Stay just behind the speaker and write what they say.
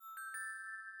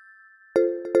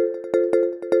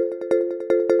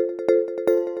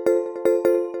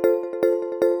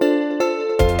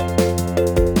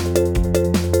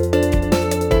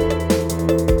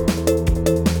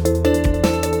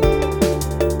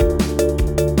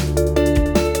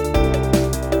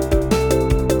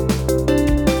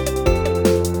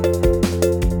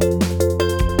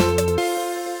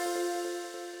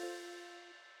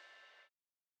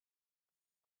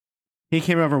He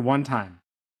came over one time.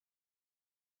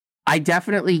 I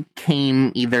definitely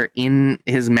came either in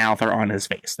his mouth or on his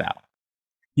face, though.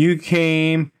 You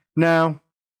came... No.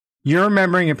 You're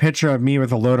remembering a picture of me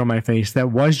with a load on my face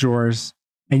that was yours,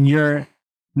 and you're...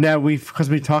 No, because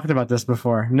we talked about this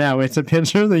before. No, it's a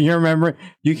picture that you remember.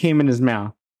 You came in his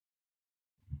mouth.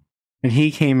 And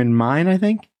he came in mine, I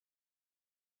think?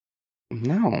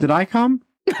 No. Did I come?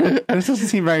 This doesn't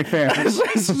seem very fair.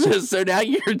 So now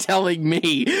you're telling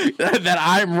me that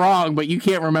I'm wrong, but you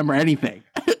can't remember anything.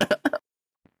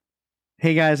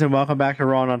 Hey guys, and welcome back to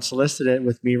Raw and Unsolicited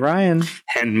with me, Ryan.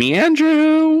 And me,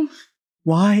 Andrew.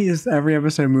 Why is every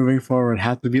episode moving forward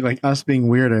have to be like us being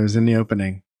weirdos in the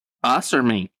opening? Us or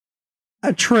me?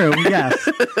 True, yes.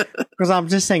 Because I'm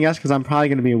just saying us because I'm probably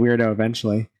going to be a weirdo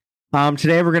eventually.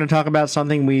 Today we're going to talk about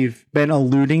something we've been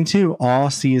alluding to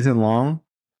all season long.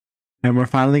 And we're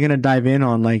finally going to dive in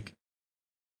on like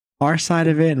our side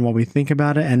of it and what we think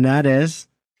about it. And that is...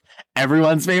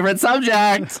 everyone's favorite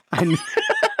subject.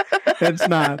 It's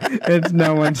not. It's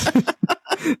no one's...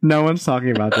 no one's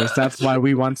talking about this. That's why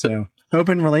we want to.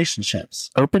 Open relationships.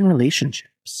 Open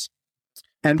relationships.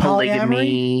 And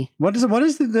polygamy. What is it? What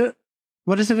is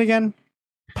it again?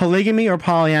 Polygamy or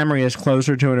polyamory is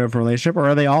closer to an open relationship, or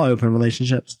are they all open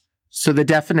relationships? So the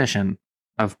definition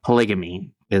of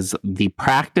polygamy is the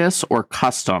practice or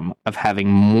custom of having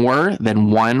more than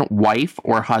one wife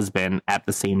or husband at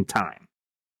the same time.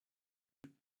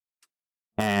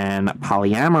 And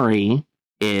polyamory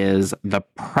is the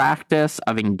practice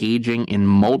of engaging in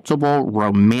multiple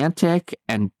romantic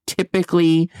and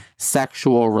typically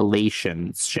sexual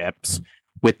relationships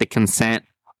with the consent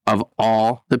of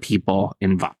all the people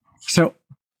involved. So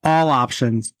all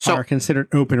options are considered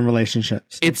open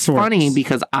relationships. It's funny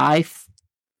because I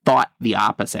thought the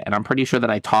opposite, and I'm pretty sure that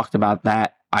I talked about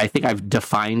that. I think I've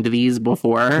defined these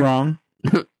before. Wrong.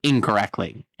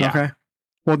 Incorrectly. Yeah. Okay.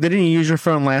 Well, didn't you use your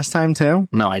phone last time too?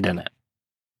 No, I didn't.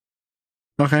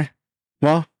 Okay.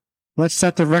 Well, let's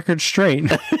set the record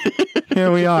straight.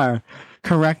 Here we are,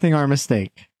 correcting our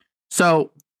mistake.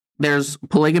 So there's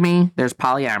polygamy, there's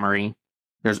polyamory,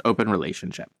 there's open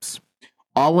relationships.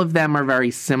 All of them are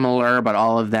very similar, but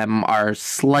all of them are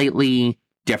slightly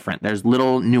different. There's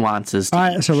little nuances to all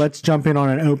right, each. so let's jump in on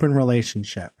an open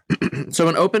relationship. So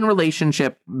an open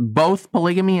relationship, both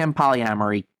polygamy and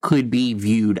polyamory could be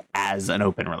viewed as an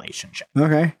open relationship.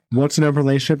 Okay. What's an open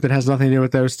relationship that has nothing to do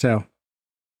with those two?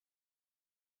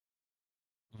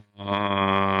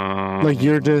 Like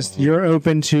you're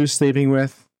open to sleeping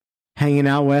with, hanging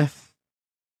out with.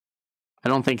 I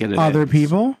don't think it is. Other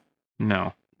people?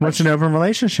 No. What's an open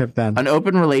relationship then? An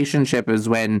open relationship is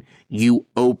when you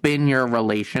open your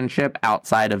relationship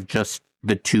outside of just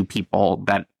the two people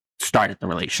that started the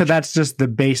relationship. So that's just the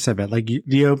base of it. Like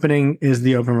the opening is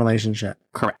the open relationship.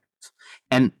 Correct.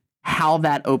 And how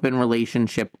that open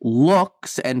relationship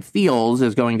looks and feels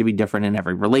is going to be different in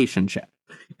every relationship.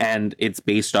 And it's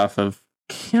based off of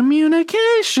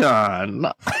communication.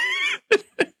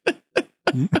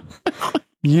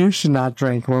 You should not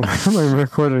drink when we're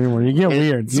recording anymore. You get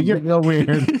weird. You get real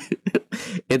weird.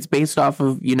 It's based off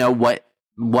of,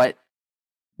 what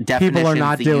definitions people are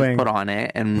not that doing. You put on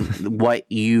it and what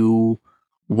you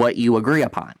agree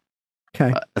upon.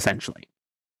 Okay. Essentially.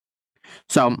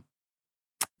 So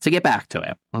to get back to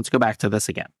it, let's go back to this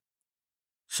again.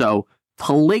 So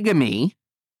polygamy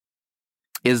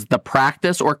is the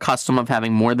practice or custom of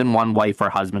having more than one wife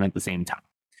or husband at the same time.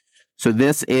 So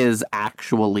this is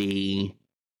actually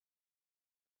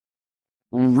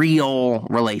real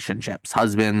relationships,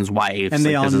 husbands, wives. And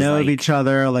they all know of each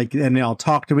other, and they all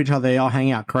talk to each other, they all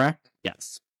hang out, correct?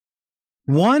 Yes.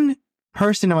 One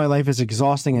person in my life is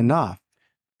exhausting enough.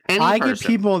 I give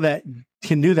people that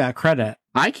can do that credit.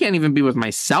 I can't even be with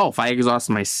myself. I exhaust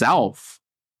myself.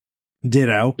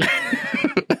 Ditto.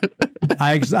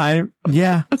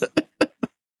 Yeah.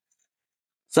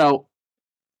 So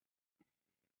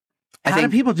how do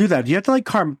people do that? Do you have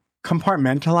to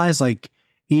compartmentalize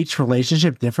each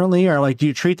relationship differently, or do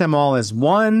you treat them all as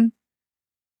one?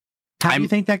 How do you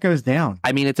think that goes down?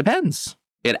 I mean, it depends.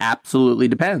 It absolutely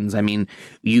depends. I mean,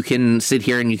 you can sit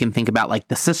here and you can think about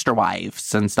the sister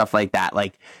wives and stuff like that,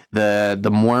 like the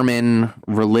Mormon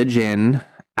religion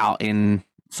out in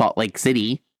Salt Lake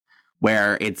City,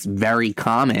 where it's very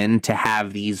common to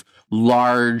have these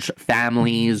large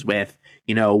families with,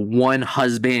 one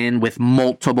husband with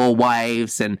multiple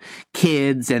wives and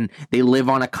kids, and they live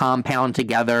on a compound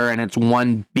together, and it's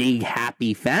one big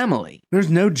happy family. There's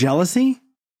no jealousy?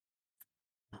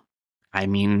 I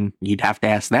mean, you'd have to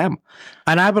ask them.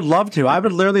 And I would love to. I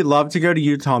would literally love to go to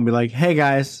Utah and be like, hey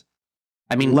guys,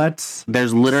 I mean, let's.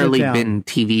 there's literally sit down. been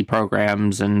TV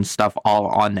programs and stuff all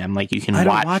on them. Like you can I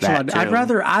don't watch watch a that lot.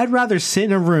 too. I'd rather sit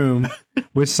in a room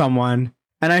with someone,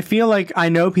 and I feel like I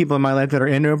know people in my life that are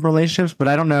in open relationships, but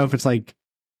I don't know if it's like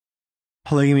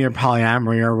polygamy or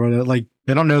polyamory or what. Like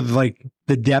they don't know like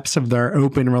the depths of their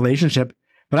open relationship.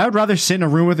 But I would rather sit in a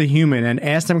room with a human and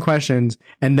ask them questions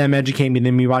and them educate me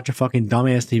than me watch a fucking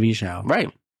dumbass TV show. Right.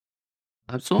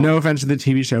 Absolutely. No offense to the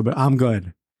TV show, but I'm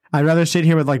good. I'd rather sit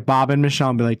here with like Bob and Michelle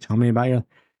and be like, tell me about your.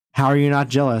 How are you not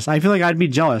jealous? I feel like I'd be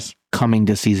jealous. Coming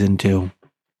to season 2.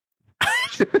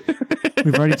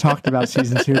 We've already talked about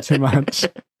season 2 too much.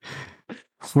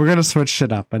 We're gonna switch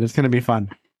shit up, but it's gonna be fun.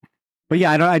 But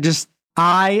yeah,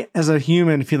 I as a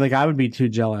human feel like I would be too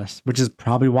jealous, which is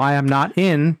probably why I'm not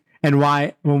in, and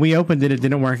why when we opened it, it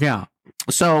didn't work out.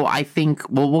 So I think,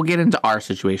 well, we'll get into our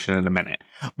situation in a minute,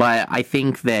 but I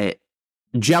think that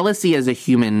jealousy is a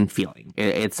human feeling.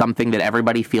 It's something that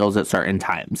everybody feels at certain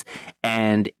times,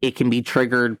 and it can be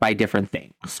triggered by different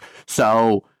things.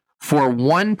 So for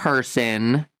one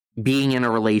person being in a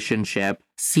relationship,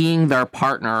 seeing their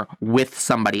partner with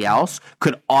somebody else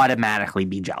could automatically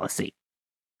be jealousy.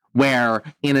 Where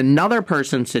in another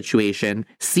person's situation,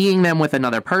 seeing them with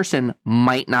another person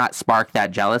might not spark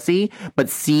that jealousy, but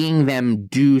seeing them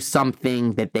do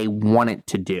something that they wanted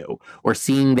to do, or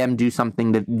seeing them do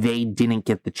something that they didn't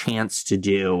get the chance to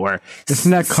do, or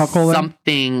Isn't that cuckolding?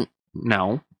 something.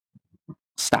 No,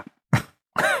 stop.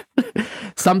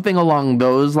 Something along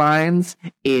those lines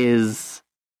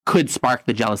could spark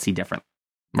the jealousy different,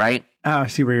 right? Oh, I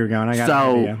see where you're going. I got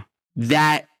So- an idea.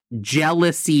 That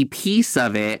jealousy piece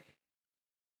of it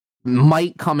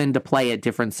might come into play at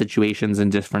different situations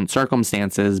and different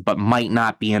circumstances, but might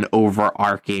not be an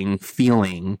overarching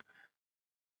feeling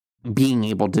being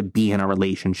able to be in a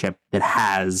relationship that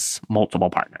has multiple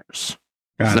partners.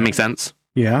 Does Got that it. make sense?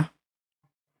 Yeah.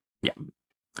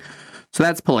 So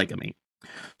that's polygamy.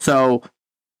 So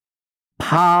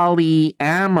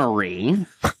polyamory.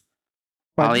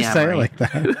 Why'd you say it Polyamory. like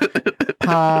that?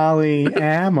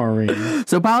 Polyamory.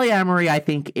 So polyamory, I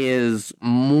think, is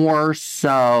more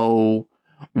so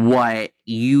what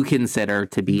you consider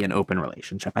to be an open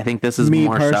relationship. I think this is Me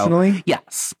more so. personally,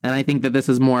 Yes. And I think that this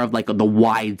is more of like the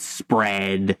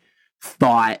widespread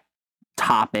thought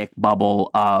topic bubble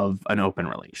of an open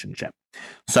relationship.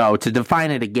 So to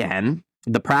define it again,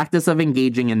 the practice of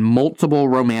engaging in multiple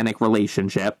romantic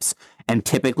relationships, and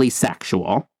typically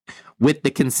sexual, with the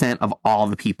consent of all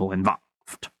the people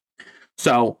involved.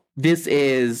 So this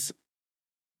is,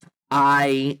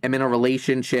 I am in a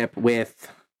relationship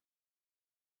with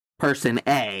person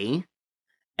A,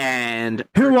 and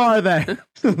who are they?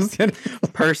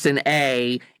 person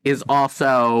A is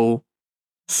also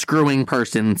screwing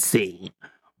person C,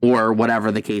 or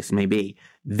whatever the case may be.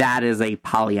 That is a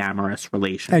polyamorous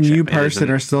relationship. And you It person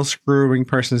isn't- are still screwing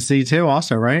person C too,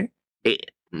 also, right?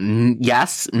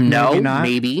 yes, no, Maybe not.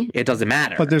 maybe. It doesn't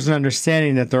matter. But there's an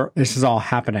understanding that this is all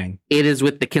happening. It is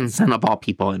with the consent of all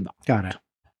people involved. Got it.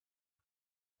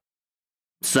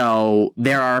 So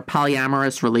there are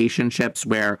polyamorous relationships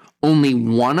where only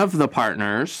one of the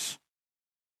partners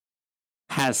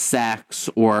has sex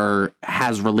or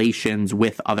has relations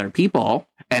with other people,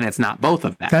 and it's not both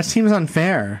of them. That seems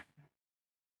unfair.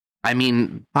 I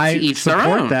mean, I to each their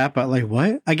support own. that, but like,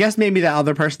 what? I guess maybe that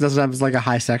other person doesn't have like a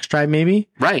high sex drive, maybe.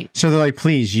 Right, So they're like,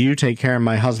 please, you take care of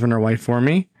my husband or wife for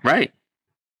me. right.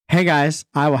 Hey guys,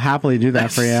 I will happily do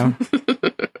that for you.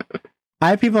 I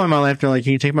have people in my life that are like,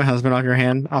 can you take my husband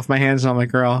off my hands? And I'm like,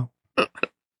 girl,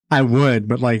 I would,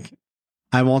 but like,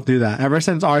 I won't do that. Ever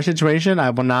since our situation, I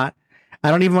will not.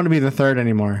 I don't even want to be the third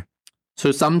anymore.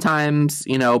 So sometimes,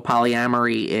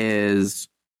 polyamory is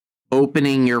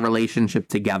opening your relationship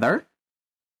together.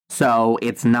 So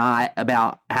it's not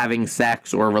about having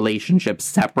sex or relationships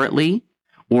separately,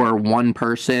 or one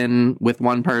person with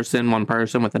one person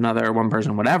with another, one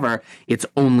person, whatever. It's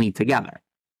only together.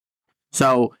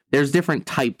 So there's different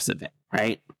types of it,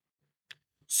 right?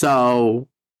 So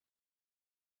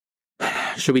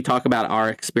should we talk about our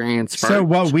experience first? So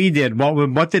what we did,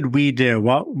 what did we do?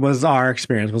 What was our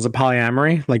experience? Was it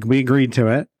polyamory? Like we agreed to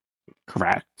it.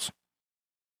 Correct.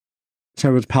 So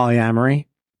it was polyamory.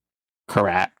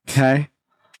 Correct. Okay.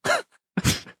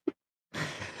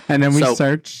 And then we So-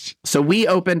 searched. So we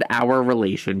opened our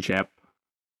relationship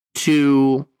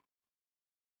to.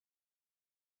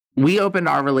 We opened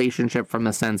our relationship from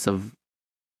the sense of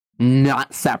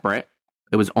not separate.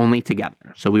 It was only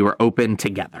together. So we were open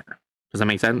together. Does that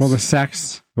make sense? Well, the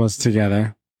sex was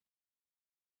together.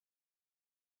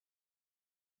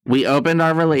 We opened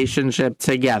our relationship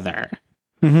together.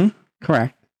 Mm-hmm.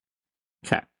 Correct.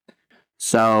 Okay.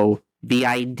 So the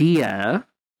idea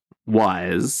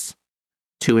was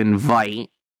to invite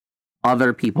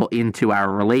other people into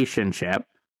our relationship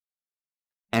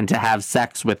and to have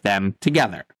sex with them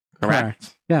together.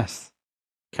 Correct? Yes.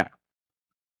 Okay.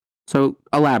 So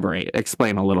elaborate,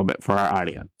 explain a little bit for our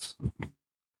audience.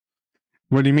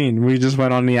 What do you mean? We just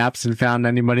went on the apps and found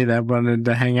anybody that wanted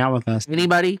to hang out with us.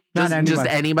 Anybody? Not Just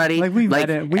anybody? Like we met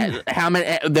it. How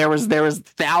many? There was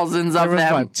thousands of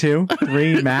them. What, 2,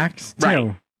 3 max? Right.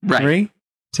 2, Right. 3,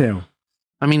 2.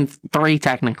 I mean, 3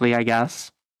 technically, I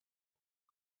guess.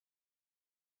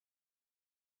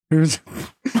 Why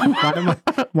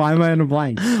am I in a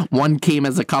blank? One came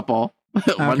as a couple.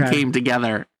 One Okay. came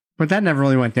together. But that never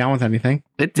really went down with anything.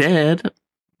 It did.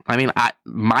 I mean,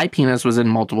 my penis was in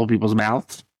multiple people's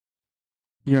mouths.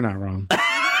 You're not wrong.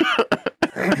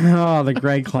 Oh, the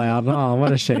gray cloud. Oh,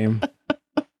 what a shame.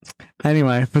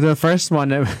 Anyway, for the first one,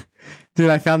 dude,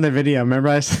 I found the video. Remember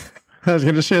I was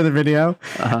going to share the video?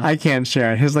 Uh-huh. I can't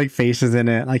share it. His face is in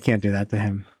it. I can't do that to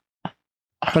him.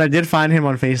 But I did find him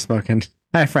on Facebook and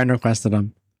my friend requested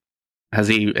him. Has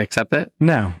he accepted?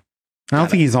 No. I don't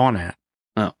think he's on it.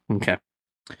 Oh, okay.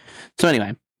 So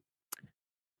anyway.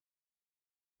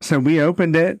 So we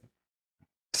opened it.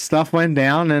 Stuff went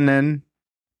down and then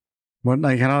I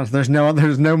don't know, there's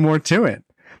no more to it.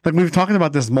 Like we've talked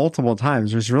about this multiple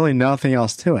times. There's really nothing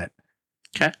else to it.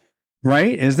 Okay.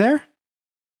 Right? Is there?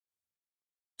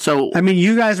 So I mean,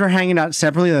 you guys were hanging out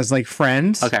separately as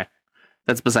friends. okay.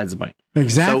 That's besides the point.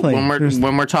 Exactly. So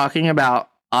when we're talking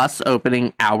about us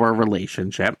opening our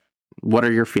relationship, what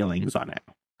are your feelings on it?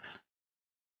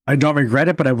 I don't regret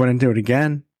it, but I wouldn't do it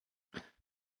again.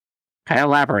 Can I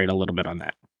elaborate a little bit on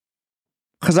that?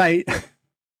 Because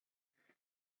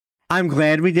I'm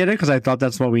glad we did it because I thought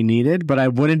that's what we needed, but I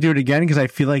wouldn't do it again because I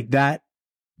feel like that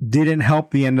didn't help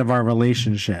the end of our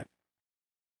relationship.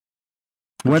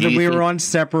 Whether we were on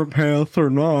separate paths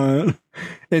or not,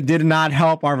 it did not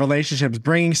help our relationships.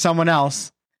 Bringing someone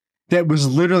else that was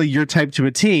literally your type to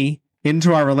a T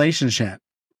into our relationship.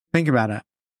 Think about it.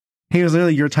 He was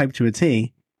literally your type to a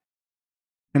T.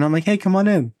 And I'm like, hey, come on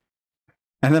in.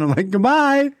 And then I'm like,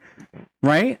 goodbye.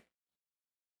 Right?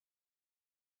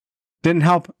 Didn't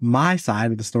help my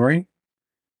side of the story.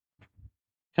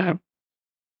 Okay.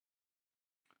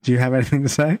 Do you have anything to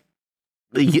say?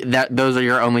 Those are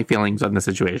your only feelings on the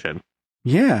situation.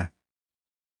 Yeah.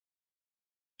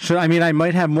 I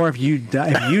might have more if you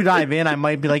dive in. I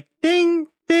might be like, ding,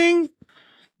 ding,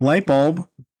 light bulb.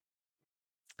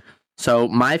 So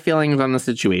my feelings on the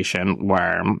situation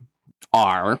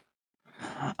are,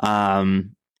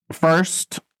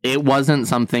 first, it wasn't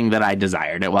something that I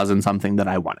desired. It wasn't something that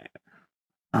I wanted.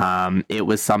 It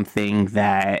was something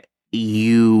that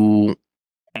you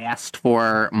asked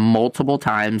for multiple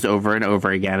times over and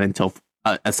over again until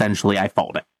essentially I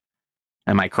folded.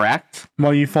 Am I correct?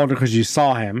 Well, you folded because you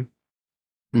saw him.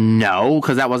 No,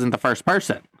 because that wasn't the first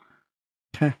person.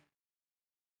 Okay.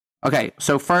 Okay,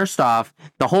 so first off,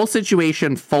 the whole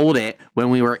situation folded when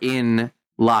we were in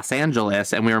Los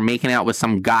Angeles and we were making out with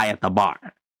some guy at the bar.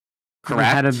 Correct?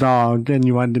 You had a dog and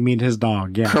you wanted to meet his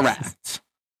dog. Yes. Correct.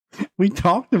 We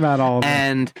talked about all of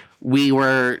And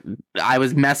I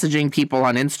was messaging people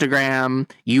on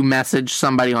Instagram. You messaged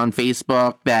somebody on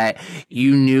Facebook that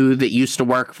you knew that used to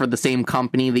work for the same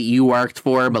company that you worked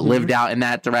for, but lived out in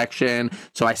that direction.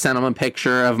 So I sent him a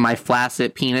picture of my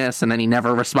flaccid penis and then he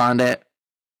never responded.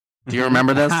 Do you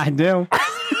remember this? I do.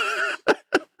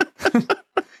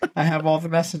 I have all the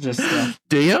messages still.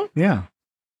 Do you? Yeah.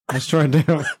 I sure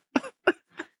do.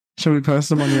 Should we post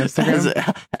them on the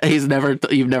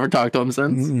Instagram? You've never talked to him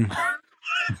since? Mm-mm.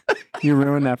 You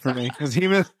ruined that for me because he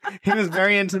was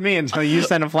very into me until you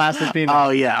sent a flaccid penis. Oh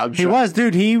yeah, I'm sure. He was,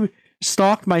 dude. He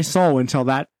stalked my soul until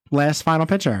that last final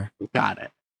picture. Got it.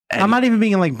 And I'm not even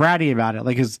being bratty about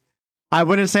it. Cause I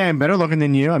wouldn't say I'm better looking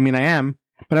than you. I mean, I am,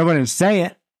 but I wouldn't say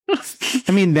it.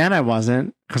 I mean, then I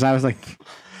wasn't because I was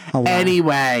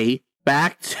anyway,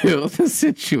 back to the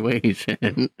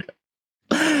situation.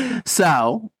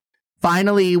 So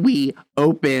finally, we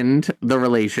opened the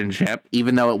relationship,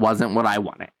 even though it wasn't what I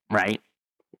wanted, right?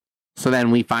 So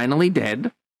then we finally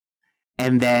did.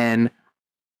 And then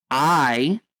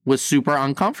I was super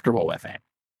uncomfortable with it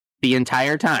the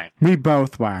entire time. We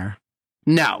both were.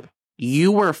 No,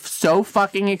 you were so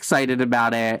fucking excited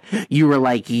about it. You were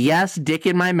like, yes, dick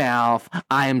in my mouth.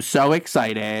 I am so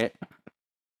excited.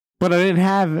 But I didn't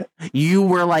have. You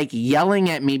were yelling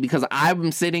at me because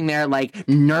I'm sitting there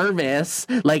nervous,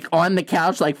 on the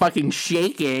couch, fucking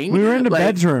shaking. We were in the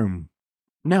bedroom.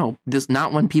 No, this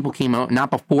not when people came over,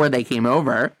 not before they came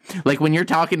over. Like when you're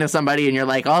talking to somebody and you're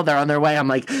like, "Oh, they're on their way." I'm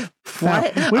like,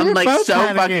 "What?" We I'm were like both so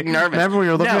panicking. fucking nervous. Remember we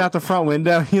were looking No. out the front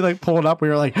window? He like pulled up. We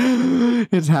were like,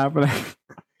 "It's happening."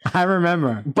 I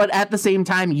remember. But at the same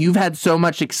time, you've had so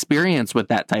much experience with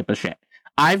that type of shit.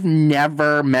 I've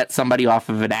never met somebody off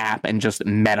of an app and just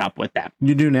met up with them.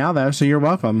 You do now, though, so you're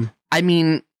welcome. I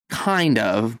mean, kind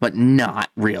of, but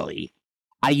not really.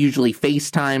 I usually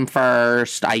FaceTime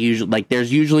first.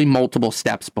 There's usually multiple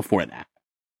steps before that.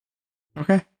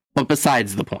 Okay. But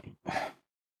besides the point.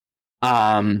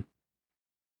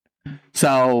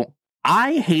 So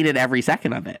I hated every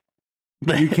second of it.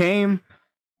 You came.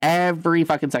 Every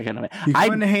fucking second of it. You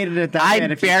couldn't have hated it that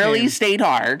bad I if you barely came. stayed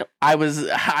hard. I was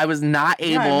not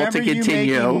Yeah, I able remember to you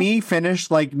continue. making me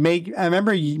finish, I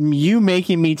remember you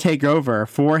making me take over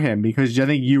for him because I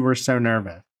think you were so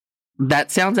nervous. That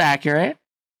sounds accurate.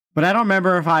 But I don't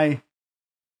remember if I.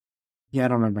 Yeah, I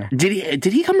don't remember. Did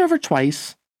he come over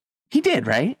twice? He did,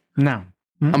 right? No.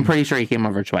 I'm pretty sure he came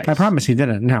over twice. I promise he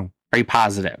didn't. No. Are you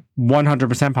positive?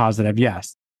 100% positive.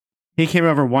 Yes. He came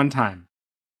over one time.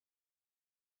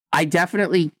 I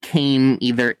definitely came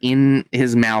either in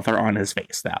his mouth or on his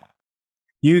face, though.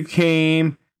 You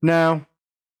came. No.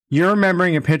 You're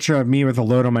remembering a picture of me with a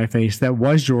load on my face that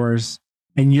was yours.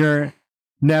 And you're.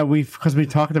 No, because we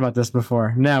talked about this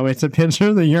before. No, it's a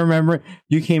picture that you remember.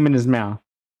 You came in his mouth.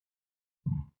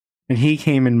 And he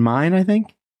came in mine, I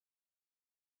think.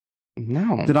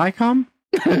 No. Did I come?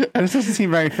 This doesn't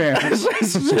seem very fair.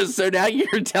 So now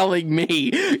you're telling me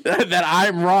that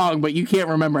I'm wrong, but you can't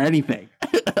remember anything.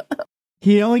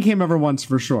 He only came over once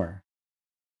for sure.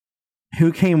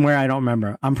 Who came where? I don't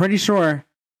remember. I'm pretty sure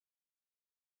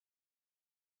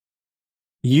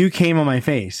you came on my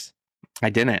face. I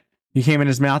didn't. You came in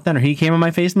his mouth then, or he came on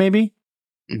my face maybe?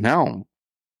 No.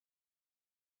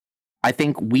 I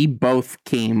think we both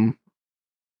came.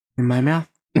 In my mouth?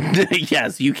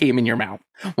 Yes, you came in your mouth.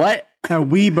 What? No,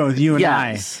 we both, you and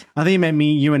Yes. I think you meant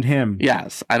me, you and him.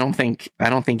 Yes. I don't think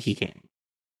he came.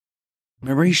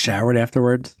 Remember he showered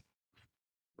afterwards?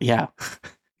 Yeah.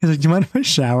 He's like, do you mind if I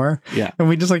shower? Yeah. And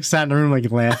we just sat in the room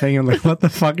laughing and what the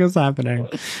fuck is happening?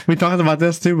 We talked about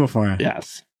this too before.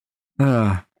 Yes.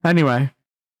 Anyway.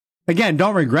 Again,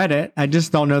 don't regret it. I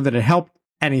just don't know that it helped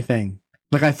anything.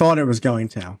 Like I thought it was going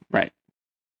to. Right.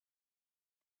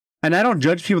 And I don't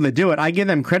judge people that do it. I give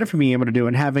them credit for being able to do it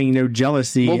and having no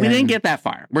jealousy. Well, we didn't get that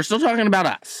far. We're still talking about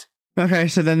us. Okay,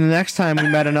 so then the next time we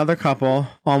met another couple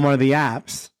on one of the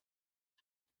apps,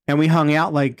 and we hung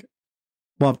out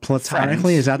platonically?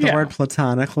 Friends. Is that the Yeah. word?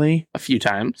 Platonically? A few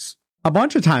times. A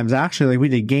bunch of times, actually. We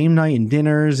did game night and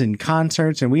dinners and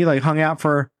concerts, and we hung out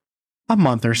for a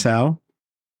month or so.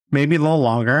 Maybe a little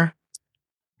longer.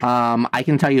 I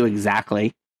can tell you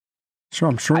exactly. Sure,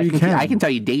 I'm sure you can. I can tell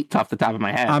you dates off the top of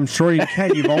my head. I'm sure you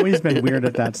can. You've always been weird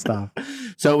at that stuff.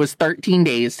 So it was 13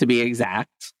 days to be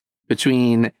exact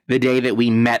between the day that we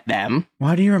met them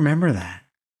Why do you remember that?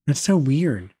 That's so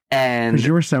weird. and Because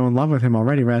you were so in love with him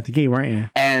already right at the gate, weren't you?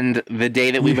 and the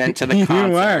day that we went to the You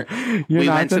concert. were. You're We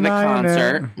not went to the denying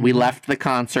concert. it. We left the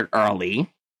concert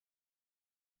early.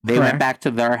 They Correct. went back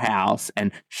to their house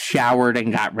and showered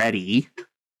and got ready.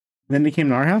 Then they came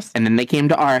to our house? And then they came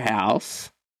to our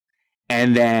house.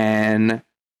 And then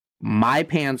my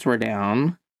pants were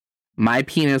down. My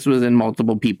penis was in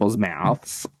multiple people's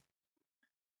mouths.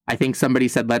 I think somebody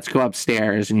said, let's go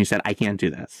upstairs. And you said, I can't do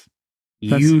this.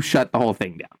 You shut the whole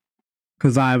thing down.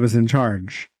 Because I was in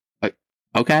charge.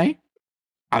 Okay?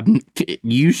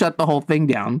 You shut the whole thing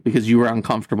down because you were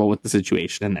uncomfortable with the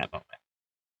situation in that moment.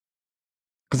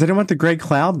 Because I didn't want the gray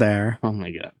cloud there. Oh my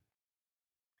God.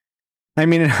 I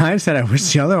mean, I said I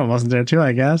wish the other one wasn't there too,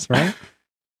 I guess, right?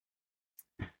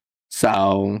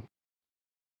 So,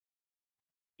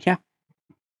 yeah.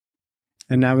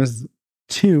 And that was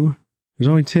 2. There's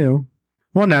only 2.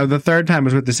 Well, no, the third time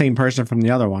was with the same person from the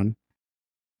other one.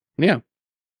 Yeah.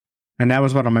 And that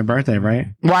was on my birthday, right?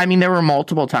 Well, I mean, there were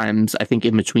multiple times, I think,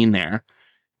 in between there.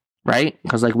 Right?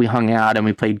 Because, we hung out and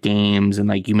we played games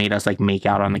and, you made us, make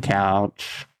out on the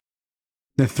couch.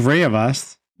 The 3 of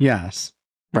us, yes.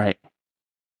 Right.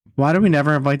 Why did we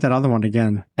never invite that other one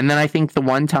again? And then I think the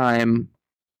one time,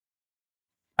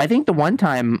 the one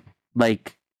time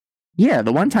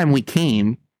we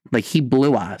came, he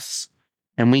blew us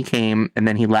and we came and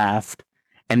then he left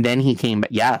and then he came.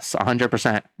 But yes,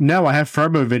 100%. No, I have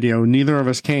Furbo video. Neither of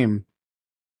us came.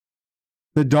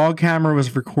 The dog camera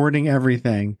was recording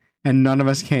everything and none of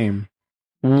us came.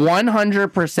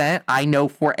 100%. I know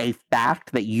for a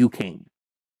fact that you came.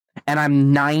 And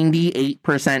I'm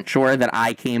 98% sure that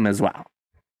I came as well.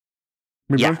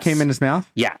 We Yes. both came in his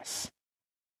mouth? Yes.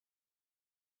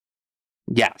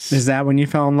 Yes. Is that when you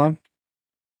fell in love?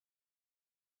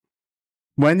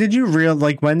 When did you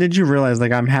realize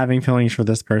like I'm having feelings for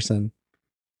this person?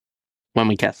 When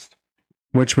we kissed.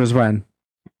 Which was when?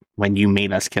 When you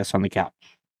made us kiss on the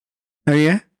couch. Oh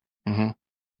yeah? Mm-hmm.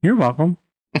 You're welcome.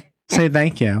 Say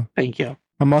thank you. Thank you.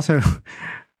 I'm also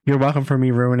you're welcome for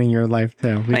me ruining your life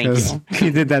too. Because Thank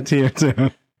you did that to you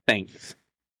too. Thanks.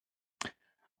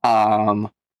 Why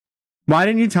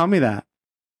didn't you tell me that?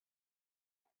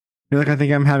 You're like, I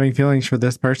think I'm having feelings for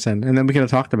this person. And then we could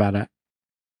have talked about it.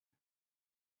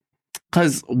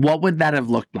 Because what would that have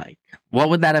looked like? What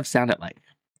would that have sounded like?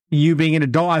 You being an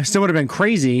adult, I still would have been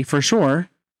crazy for sure.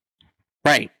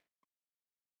 Right.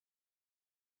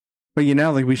 But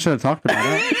like we should have talked about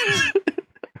it.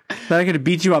 That I could have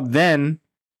beat you up then.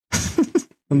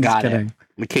 I'm just kidding. It.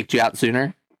 We kicked you out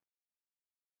sooner.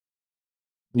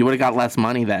 You would have got less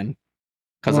money then.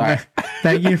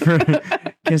 Thank you for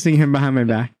kissing him behind my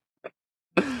back.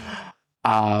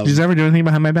 Did you ever do anything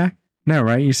behind my back? No,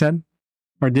 right? You said?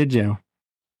 Or did you?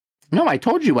 No, I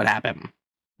told you what happened.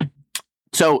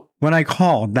 So when I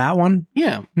called that one?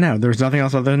 Yeah. No, there was nothing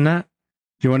else other than that?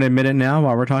 Do you want to admit it now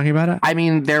while we're talking about it? I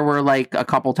mean, there were like a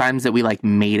couple times that we like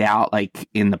made out like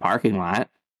in the parking lot.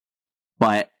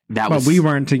 But we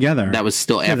weren't together. That was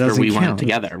still after we weren't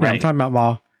together, right? Yeah, I'm talking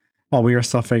about while we were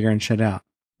still figuring shit out.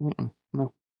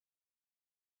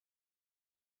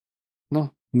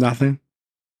 No. Nothing?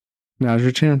 Now's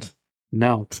your chance.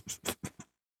 No.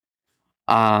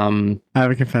 I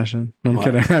have a confession. I'm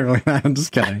kidding. I'm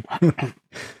just kidding.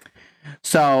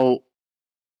 So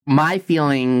my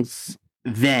feelings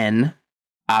then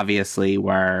obviously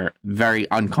were very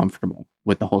uncomfortable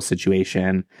with the whole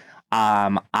situation.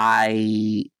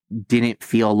 I didn't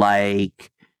feel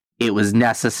like it was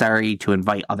necessary to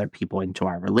invite other people into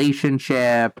our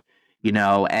relationship,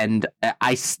 and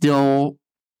I still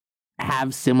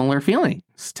have similar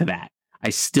feelings to that.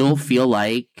 I still feel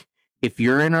like if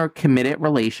you're in a committed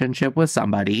relationship with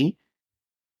somebody,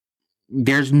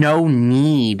 there's no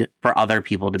need for other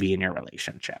people to be in your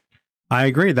relationship. I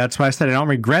agree. That's why I said I don't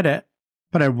regret it,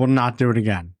 but I will not do it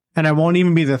again. And I won't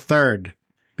even be the third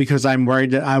because I'm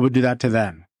worried that I would do that to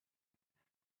them.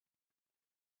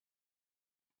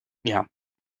 Yeah.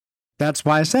 That's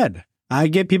why I said I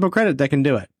give people credit that can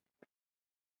do it.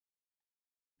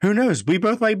 Who knows? We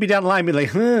both might be down the line and be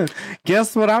like,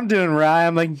 guess what I'm doing, right?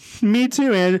 I'm like, me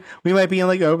too. And we might be in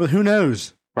like, but who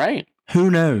knows? Right. Who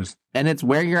knows? And it's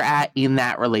where you're at in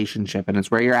that relationship and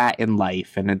it's where you're at in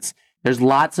life. And there's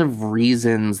lots of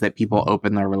reasons that people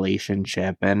open their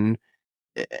relationship. And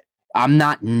I'm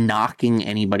not knocking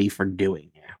anybody for doing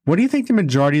it. What do you think the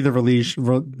majority of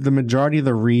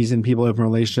the reason people open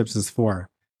relationships is for?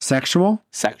 Sexual?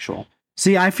 Sexual.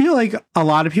 See, I feel like a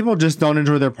lot of people just don't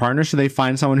enjoy their partner, so they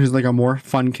find someone who's like a more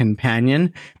fun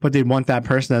companion, but they want that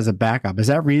person as a backup. Is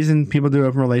that reason people do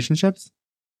open relationships?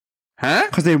 Huh?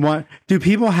 Because do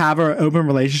people have an open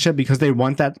relationship because they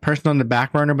want that person on the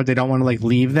back burner, but they don't want to like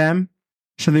leave them?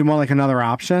 So they want like another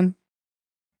option?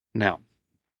 No.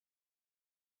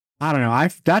 I don't know.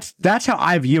 That's how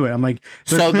I view it. I'm like,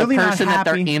 so the person that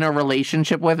they're in a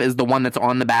relationship with is the one that's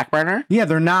on the back burner? Yeah,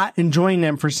 they're not enjoying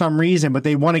them for some reason, but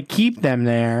they want to keep them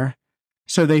there.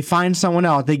 So they find someone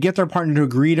else. They get their partner to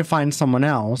agree to find someone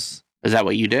else. Is that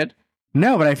what you did?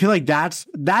 No, but I feel like that's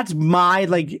my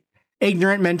like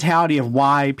ignorant mentality of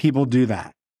why people do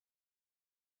that.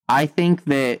 I think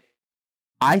that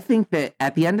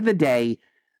at the end of the day,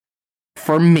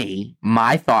 for me,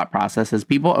 my thought process is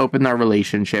people open their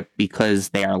relationship because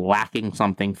they are lacking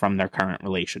something from their current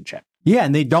relationship. Yeah,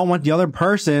 and they don't want the other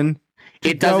person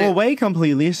to go away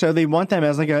completely, so they want them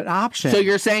as like an option. So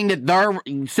you're saying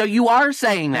that so you are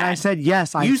saying that. And I said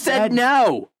yes. You said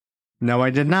no. No, I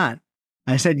did not.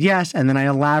 I said yes, and then I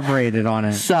elaborated on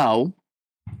it. So,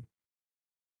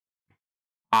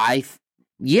 I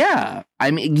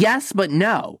mean, yes, but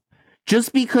no.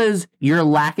 Just because you're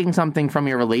lacking something from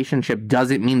your relationship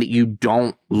doesn't mean that you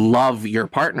don't love your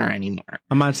partner anymore.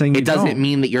 I'm not saying it doesn't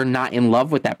mean that you're not in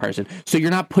love with that person. So you're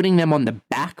not putting them on the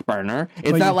back burner.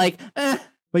 It's not like,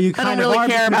 but you kind I don't really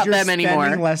care about them anymore.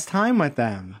 Spending less time with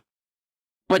them.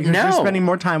 But no, you're spending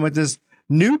more time with this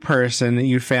new person that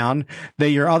you found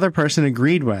that your other person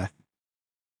agreed with.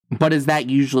 But is that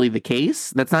usually the case?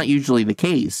 That's not usually the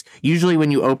case. Usually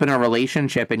when you open a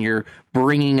relationship and you're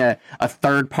bringing a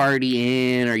third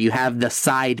party in or you have the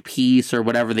side piece or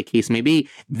whatever the case may be,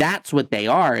 that's what they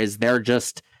are, is they're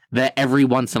just the every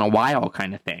once in a while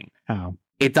kind of thing. Oh.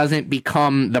 It doesn't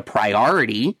become the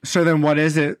priority. So then what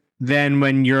is it then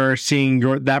when you're seeing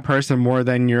that person more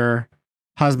than your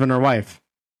husband or wife?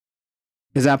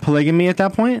 Is that polygamy at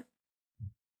that point?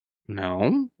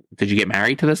 No. Did you get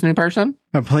married to this new person?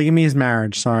 Polygamy is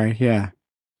marriage. Sorry. Yeah.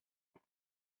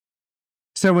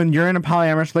 So when you're in a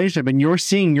polyamorous relationship and you're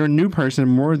seeing your new person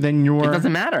more than your... It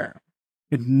doesn't matter.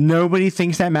 Nobody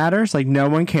thinks that matters. Like, no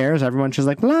one cares. Everyone's just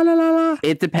like, la, la, la, la.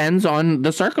 It depends on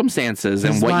the circumstances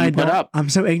and what you put up. I'm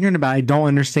so ignorant about it. I don't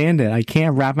understand it. I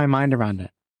can't wrap my mind around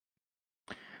it.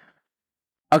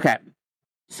 Okay.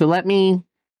 So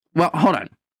hold on.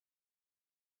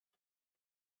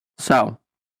 So,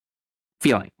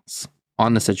 feelings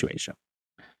on the situation.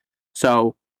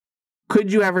 So,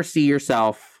 could you ever see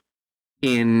yourself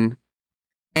in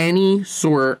any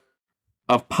sort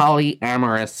of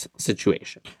polyamorous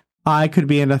situation? I could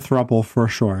be in a throuple for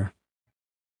sure.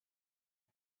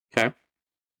 Okay.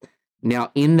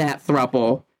 Now, in that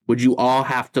throuple, would you all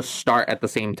have to start at the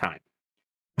same time?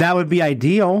 That would be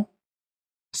ideal.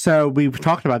 So we've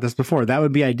talked about this before. That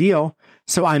would be ideal.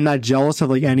 So I'm not jealous of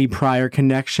like any prior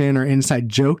connection or inside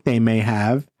joke they may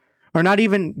have, or not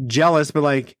even jealous, but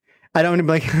like I don't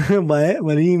want to be like, what?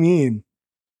 What do you mean?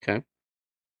 Okay.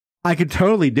 I could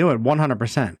totally do it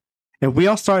 100%. If we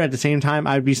all started at the same time,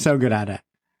 I'd be so good at it.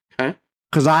 Okay.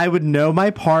 Because I would know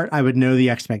my part. I would know the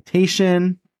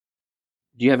expectation.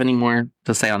 Do you have any more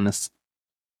to say on this?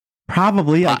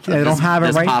 Probably. I don't have it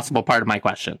this right. Possible part of my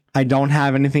question. I don't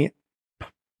have anything.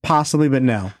 Possibly, but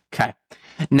no. Okay.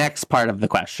 Next part of the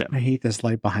question. I hate this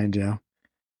light behind you.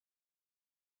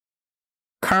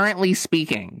 Currently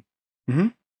speaking, mm-hmm.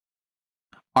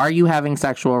 Are you having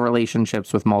sexual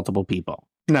relationships with multiple people?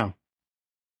 No.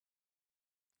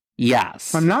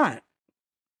 Yes. I'm not.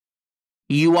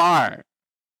 You are.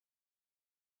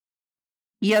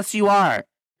 Yes, you are.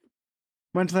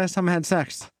 When's the last time I had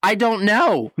sex? I don't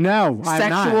know. No, I'm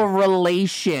not. Sexual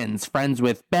relations, friends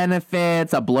with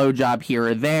benefits, a blowjob here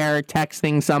or there,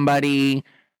 texting somebody.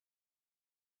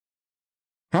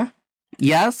 Huh?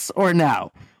 Yes or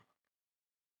no?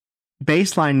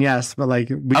 Baseline, yes, but like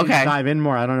we need to dive in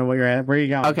more. I don't know what you're at. Where are you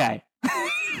going? Okay.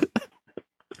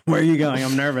 Where are you going?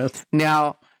 I'm nervous.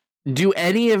 Now, are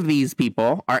any of these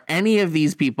people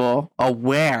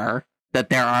aware that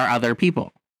there are other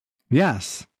people?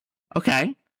 Yes.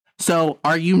 Okay. So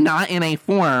are you not in a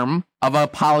form of a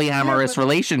polyamorous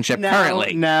relationship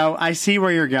currently? No, I see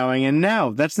where you're going. And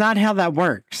no, that's not how that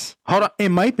works. Hold on. It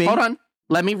might be. Hold on.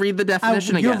 Let me read the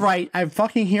definition again. You're right. I'm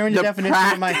fucking hearing the definition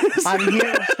I'm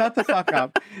hearing. Shut the fuck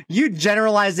up. You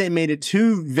generalized it and made it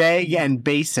too vague and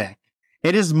basic.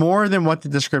 It is more than what the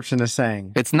description is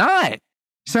saying. It's not.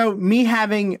 So me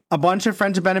having a bunch of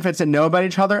friends with benefits that know about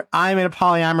each other, I'm in a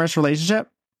polyamorous relationship.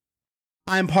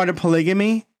 I'm part of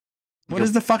polygamy. What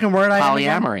is the fucking word I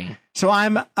am? Polyamory. So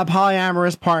I'm a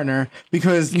polyamorous partner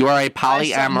because you are a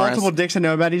polyamorous. Multiple dicks that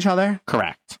know about each other?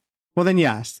 Correct. Well, then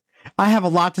yes. I have a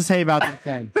lot to say about this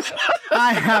thing.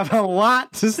 I have a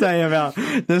lot to say about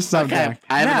this subject.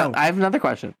 Okay. I have another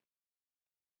question.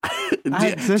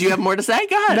 Do you have more to say?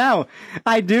 Go ahead. No,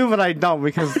 I do, but I don't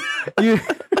because you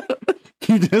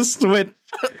just switched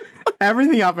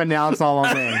everything up and now it's all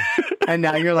on me. And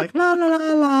now you're like, la, la,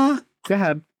 la, la. Go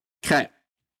ahead. Okay.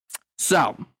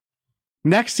 So,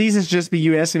 next season's just be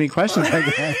you asking me questions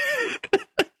again.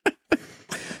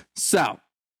 So,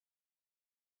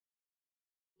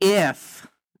 if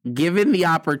given the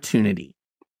opportunity,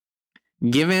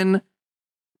 given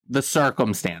the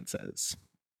circumstances,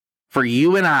 for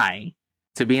you and I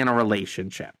to be in a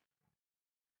relationship,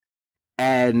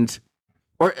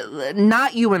 or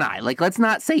not you and I, like, let's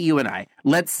not say you and I,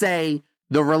 let's say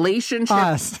the relationship,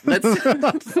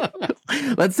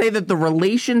 let's say that the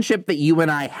relationship that you and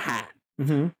I had,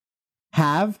 mm-hmm.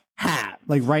 have,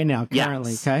 like right now,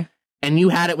 currently, yes. Okay, and you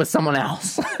had it with someone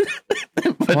else,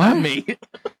 but not me.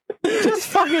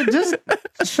 Just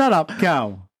shut up.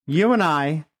 Go. You and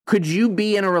I. Could you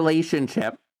be in a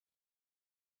relationship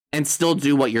and still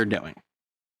do what you're doing?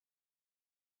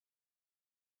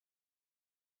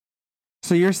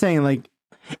 So you're saying, like,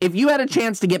 if you had a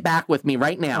chance to get back with me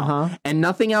right now, and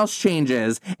nothing else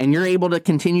changes, and you're able to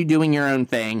continue doing your own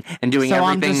thing and doing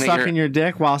everything, I'm just sucking your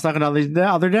dick while sucking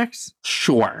other dicks?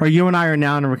 Sure. Or you and I are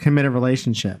now in a committed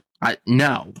relationship?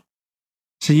 No.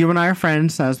 So you and I are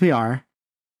friends, as we are.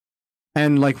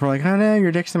 And like we're like, oh no,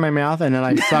 your dick's in my mouth, and then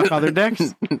I suck other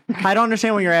dicks. I don't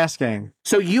understand what you're asking.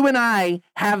 So you and I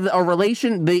have the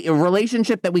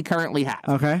relationship that we currently have.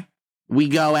 Okay. We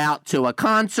go out to a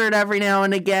concert every now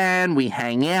and again. We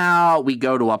hang out. We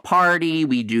go to a party.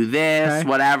 We do this,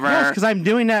 whatever. Yes, because I'm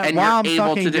doing that while I'm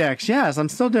sucking dicks. Yes, I'm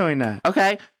still doing that.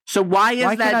 Okay. So why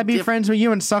can't I be friends with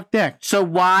you and suck dick? So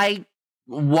why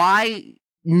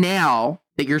now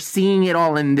that you're seeing it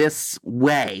all in this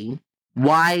way,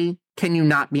 why can you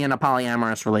not be in a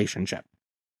polyamorous relationship?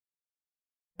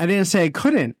 I didn't say I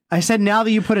couldn't. I said now that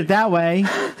you put it that way.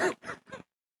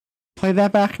 Play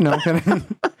that back? No, I'm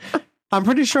kidding. I'm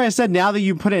pretty sure I said now that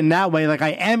you put it in that way, like I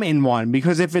am in one.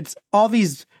 Because if it's all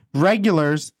these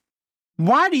regulars,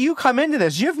 why do you come into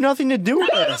this? You have nothing to do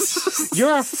with this.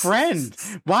 You're a friend.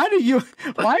 Why are you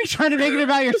trying to make it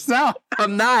about yourself?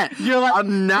 I'm not. You're like,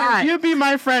 I'm not. You be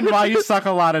my friend while you suck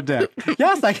a lot of dick.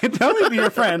 Yes, I can totally be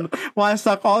your friend while I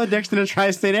suck all the dicks in the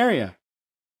tri-state area.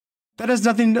 That has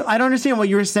nothing I don't understand what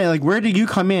you were saying. Like, where do you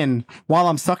come in while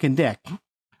I'm sucking dick?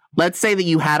 Let's say that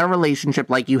you had a relationship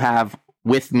like you have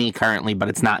with me currently, but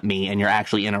it's not me, and you're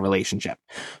actually in a relationship.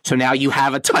 So now you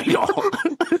have a title.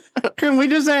 Can we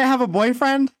just say I have a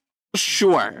boyfriend?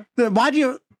 Sure. Why do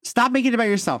you stop making it about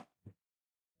yourself?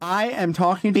 I am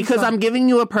talking to because I'm giving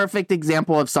you a perfect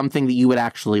example of something that you would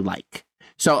actually like.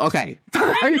 So, okay.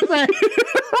 Are you saying?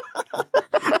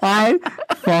 I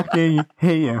fucking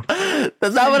hate you.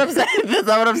 That's not what I'm saying. That's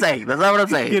not what I'm saying. That's not what I'm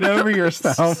saying. Get over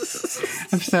yourself.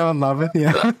 I'm so in love with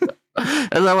you.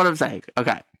 That's not what I'm saying.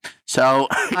 Okay. So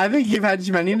I think you've had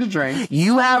too many to drink.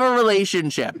 You have a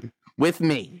relationship with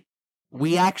me.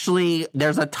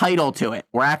 There's a title to it.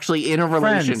 We're actually in a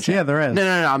relationship. Friends. Yeah, there is.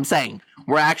 No. I'm saying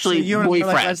we're actually so you and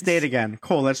boyfriends. Like, let's date again.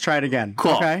 Cool. Let's try it again.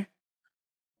 Cool. Okay.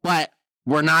 But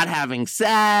we're not having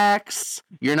sex.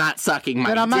 You're not sucking my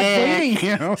dick. But I'm not dating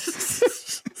you.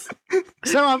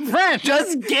 So I'm friends.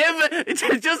 Just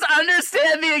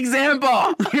understand the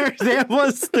example. Your example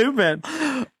is stupid.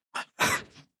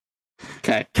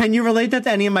 Okay. Can you relate that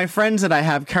to any of my friends that I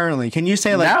have currently? Can you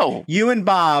say like no. You and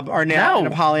Bob are now in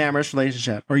a polyamorous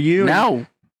relationship? Or you? No.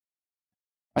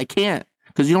 I can't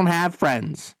because you don't have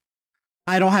friends.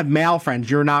 I don't have male friends.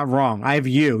 You're not wrong. I have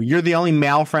you. You're the only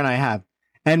male friend I have.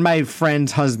 And my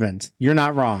friend's husband. You're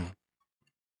not wrong.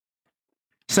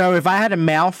 So if I had a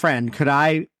male friend, could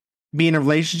I be in a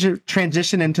relationship,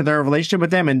 transition into their relationship with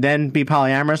them and then be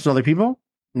polyamorous with other people?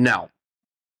 No.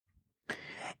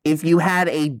 If you had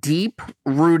a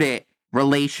deep-rooted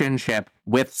relationship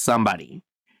with somebody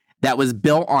that was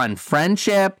built on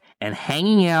friendship and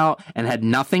hanging out and had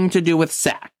nothing to do with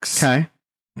sex. Okay.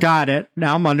 Got it.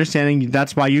 Now I'm understanding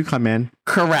that's why you come in.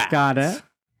 Correct. Got it.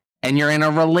 And you're in a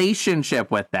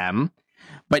relationship with them,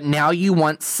 but now you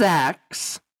want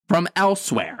sex from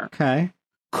elsewhere. Okay.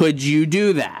 Could you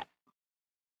do that?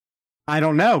 I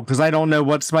don't know, because I don't know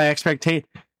what's my expectation.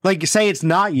 Like, say it's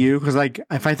not you, because, like,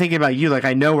 if I think about you, like,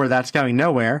 I know where that's going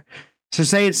nowhere. So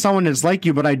say it's someone that's like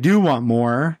you, but I do want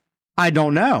more. I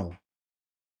don't know.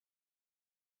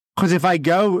 Because if I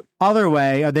go other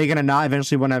way, are they going to not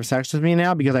eventually want to have sex with me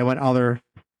now because I went to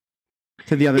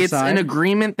the other side? It's an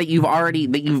agreement that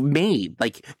you've made.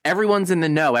 Like, everyone's in the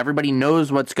know. Everybody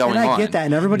knows what's going on. And I get that,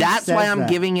 and everybody That's says why I'm that.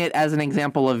 giving it as an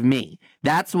example of me.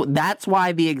 That's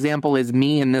why the example is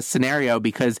me in this scenario,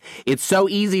 because it's so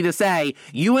easy to say,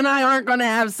 you and I aren't going to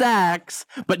have sex,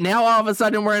 but now all of a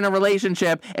sudden we're in a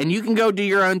relationship, and you can go do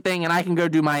your own thing, and I can go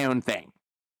do my own thing.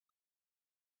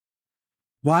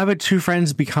 Why would two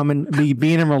friends be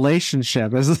in a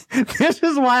relationship? This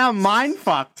is why I'm mind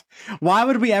fucked. Why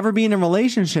would we ever be in a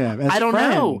relationship? As I don't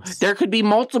know. friends? There could be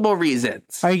multiple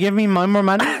reasons. Are you giving me more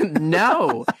money?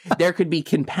 No. There could be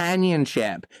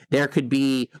companionship. There could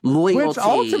be loyalty. Which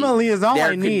ultimately is all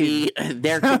I need.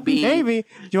 There could be maybe.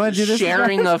 Do you want to do this?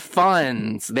 Sharing of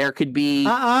funds. There could be.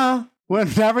 We're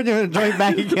never doing a joint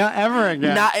bank account ever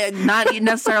again. Not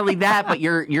necessarily that, but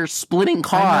you're splitting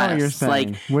costs. I know what you're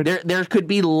saying. Like there could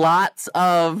be lots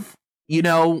of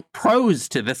pros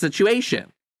to the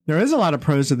situation. There is a lot of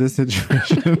pros to this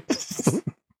situation.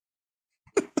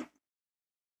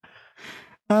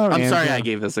 I'm sorry I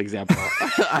gave this example.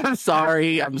 I'm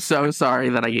sorry. I'm so sorry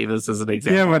that I gave this as an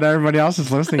example. Yeah, but everybody else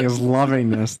is listening is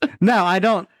loving this. No, I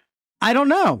don't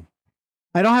know.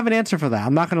 I don't have an answer for that.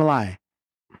 I'm not going to lie.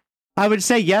 I would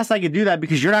say, yes, I could do that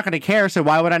because you're not going to care. So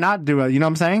why would I not do it? You know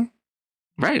what I'm saying?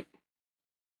 Right.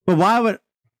 But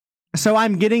so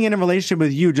I'm getting in a relationship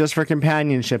with you just for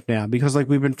companionship now because like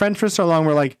we've been friends for so long.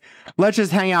 We're like, let's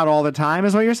just hang out all the time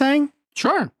is what you're saying?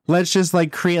 Sure. Let's just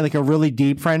like create like a really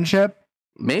deep friendship.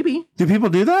 Maybe. Do people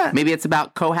do that? Maybe it's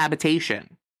about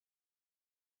cohabitation.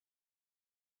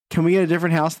 Can we get a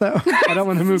different house, though? I don't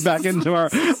want to move back into our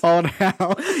old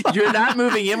house. You're not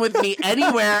moving in with me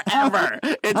anywhere, ever.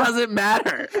 It doesn't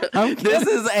matter. This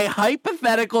is a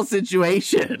hypothetical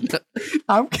situation.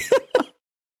 I'm kidding.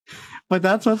 But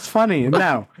that's what's funny.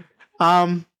 No.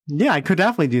 Yeah, I could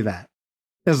definitely do that.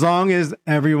 As long as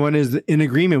everyone is in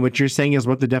agreement, what you're saying is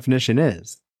what the definition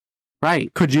is.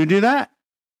 Right. Could you do that?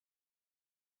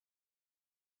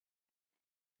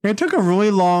 It took a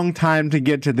really long time to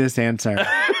get to this answer.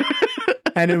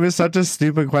 And it was such a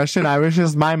stupid question.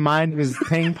 My mind was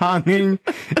ping ponging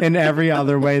in every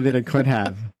other way that it could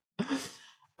have.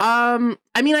 I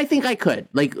mean, I think I could.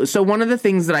 Like, so one of the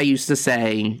things that I used to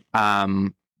say,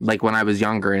 like when I was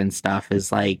younger and stuff,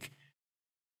 is like,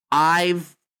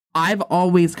 I've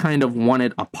always kind of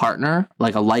wanted a partner,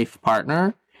 like a life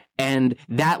partner, and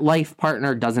that life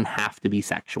partner doesn't have to be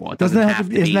sexual. It doesn't have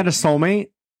to be. Isn't that a soulmate?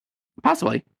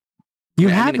 Possibly. You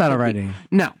I have mean, that already.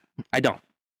 No, I don't.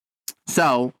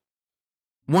 So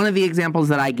one of the examples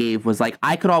that I gave was like,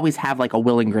 I could always have like a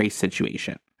Will and Grace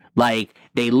situation. Like,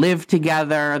 they live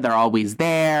together, they're always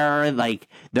there, like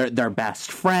they're best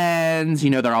friends, you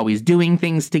know, they're always doing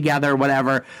things together,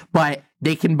 whatever, but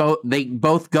they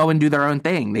both go and do their own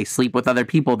thing. They sleep with other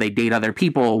people, they date other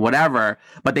people, whatever,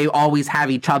 but they always have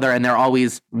each other and they're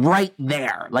always right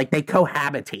there. Like, they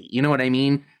cohabitate, you know what I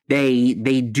mean? They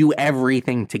do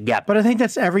everything together. But I think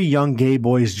that's every young gay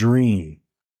boy's dream.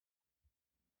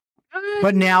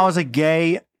 But now, as a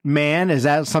gay man, is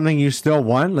that something you still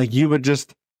want? Like, you would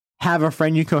just have a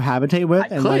friend you cohabitate with?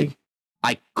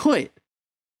 I could.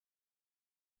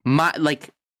 Nothing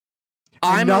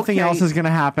else is going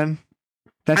to happen.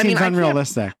 That seems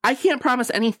unrealistic. I can't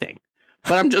promise anything.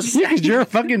 But I'm just saying. You're a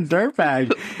fucking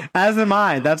dirtbag. As am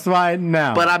I. That's why,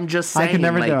 no. But I'm just saying. I could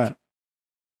never do it.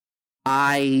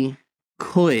 I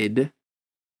could.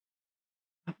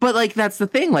 But, like, that's the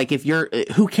thing. Like,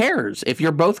 who cares? If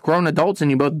you're both grown adults and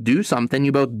you both do something,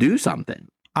 you both do something.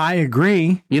 I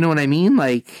agree. You know what I mean?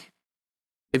 Like,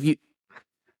 if you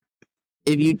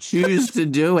choose to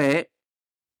do it.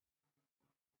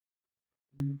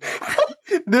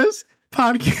 This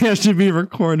podcast should be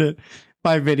recorded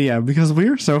by video because we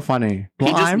are so funny.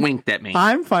 Well, he just winked at me.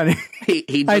 I'm funny.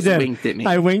 He just winked at me.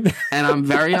 I winked. And I'm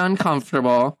very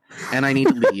uncomfortable and I need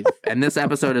to leave. And this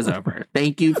episode is over.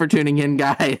 Thank you for tuning in,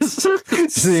 guys.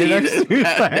 See you next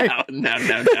Tuesday.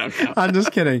 No. I'm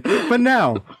just kidding. But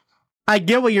no, I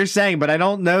get what you're saying, but I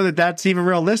don't know that that's even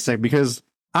realistic because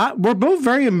we're both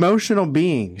very emotional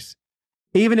beings.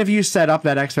 Even if you set up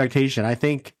that expectation, I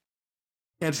think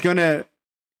it's going to...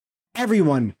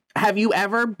 Everyone. Have you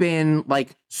ever been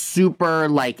like super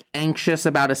like anxious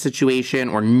about a situation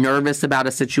or nervous about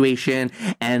a situation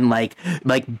and like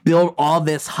build all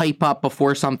this hype up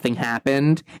before something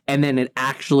happened and then it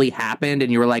actually happened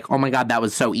and you were like, oh my God, that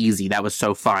was so easy. That was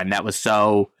so fun. That was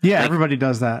so... Yeah, like, everybody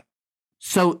does that.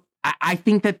 So I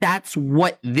think that that's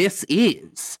what this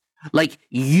is. Like,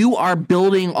 you are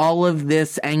building all of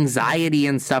this anxiety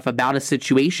and stuff about a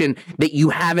situation that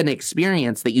you haven't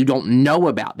experienced, that you don't know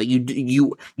about, that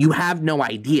you have no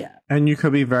idea. And you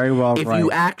could be very well if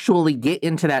you actually get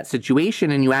into that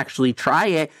situation and you actually try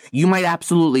it, you might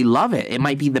absolutely love it. It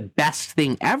might be the best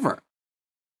thing ever.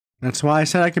 That's why I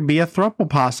said I could be a throuple,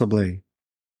 possibly.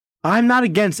 I'm not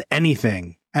against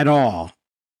anything at all.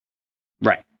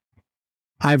 Right.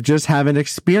 I've just haven't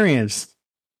experienced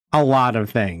a lot of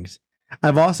things.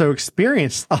 I've also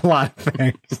experienced a lot of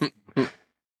things.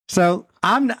 So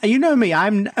you know me,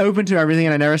 I'm open to everything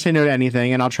and I never say no to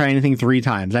anything and I'll try anything 3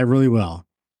 times. I really will.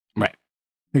 Right.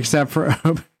 Except for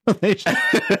open relationship.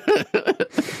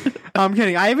 I'm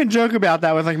kidding. I even joke about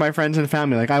that with like my friends and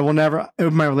family. Like, I will never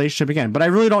open my relationship again, but I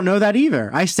really don't know that either.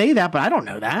 I say that, but I don't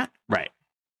know that. Right.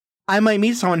 I might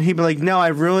meet someone who'd be like, no, I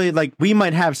really like, we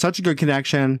might have such a good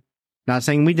connection. Not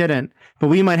saying we didn't, but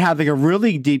we might have like a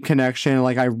really deep connection.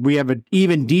 Like we have an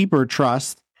even deeper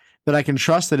trust that I can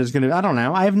trust that is going to, I don't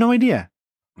know. I have no idea.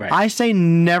 Right. I say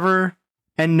never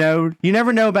and no. You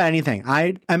never know about anything.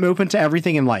 I'm open to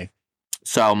everything in life.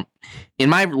 So in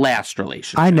my last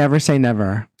relationship. I never say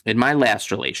never. In my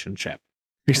last relationship.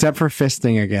 Except for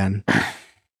fisting again.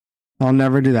 I'll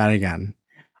never do that again.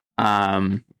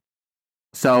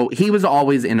 So he was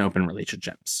always in open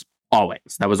relationships.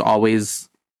 Always. That was always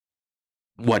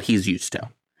what he's used to.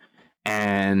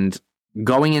 And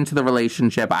going into the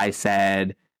relationship, I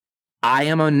said, I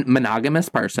am a monogamous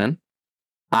person.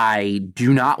 I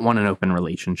do not want an open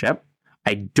relationship.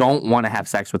 I don't want to have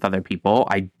sex with other people.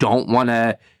 I don't want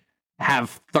to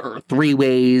have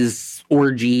 3-ways,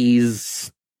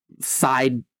 orgies,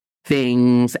 side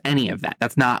things, any of that.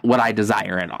 That's not what I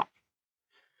desire at all.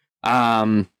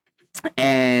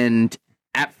 And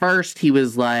at first he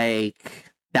was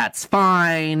like, that's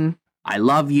fine. I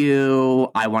love you.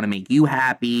 I want to make you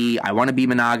happy. I want to be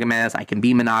monogamous. I can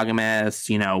be monogamous,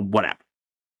 you know, whatever.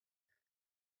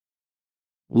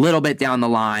 Little bit down the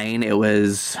line, it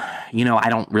was, you know, I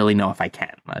don't really know if I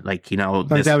can. Like, you know,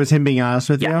 like that was him being honest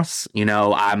with you? Yes. You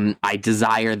know, I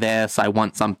desire this. I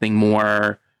want something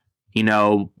more, you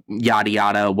know, yada,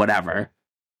 yada, whatever.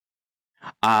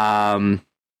 And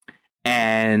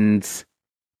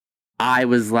I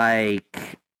was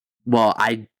like, well,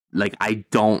 I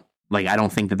don't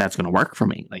think that that's going to work for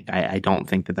me. Like, I don't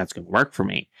think that that's going to work for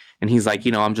me. And he's like,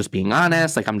 I'm just being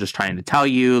honest. Like, I'm just trying to tell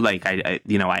you, like, I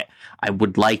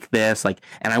would like this, like,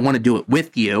 and I want to do it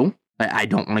with you. I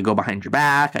don't want to go behind your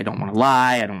back. I don't want to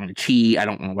lie. I don't want to cheat. I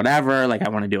don't want whatever. Like, I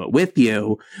want to do it with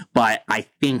you, but I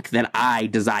think that I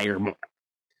desire more.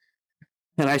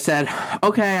 And I said,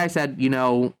 okay,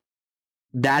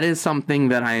 that is something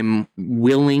that I'm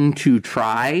willing to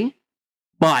try,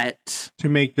 but to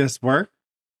make this work.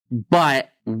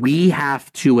 But we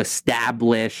have to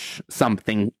establish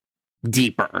something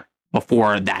deeper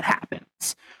before that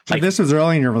happens. So this was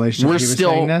early in your relationship. We're he was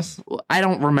still. saying this? I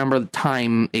don't remember the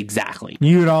time exactly.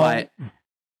 You don't. But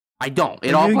I don't.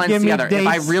 It all blends together. If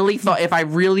I really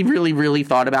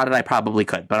thought about it, I probably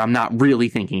could. But I'm not really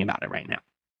thinking about it right now.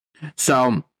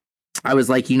 So I was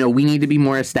like, we need to be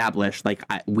more established. Like,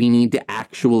 we need to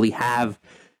actually have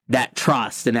that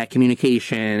trust and that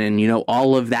communication and,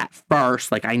 all of that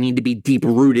first. Like, I need to be deep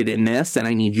rooted in this, and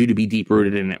I need you to be deep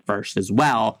rooted in it first as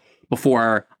well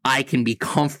before I can be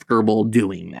comfortable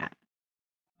doing that.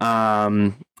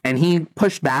 And he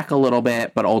pushed back a little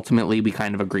bit, but ultimately we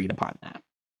kind of agreed upon that.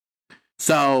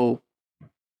 So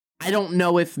I don't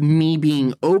know if me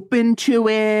being open to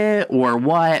it or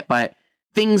what, but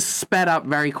things sped up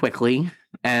very quickly,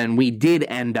 and we did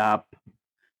end up,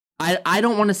 I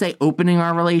don't want to say opening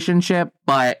our relationship,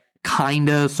 but kind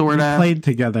of, sort of. We played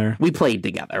together,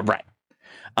 right.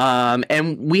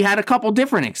 And we had a couple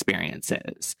different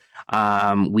experiences.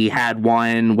 We had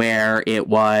one where it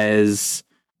was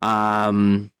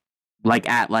like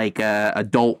at like a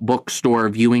adult bookstore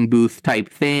viewing booth type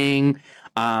thing,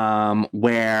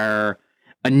 where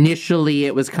initially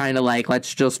it was kind of like,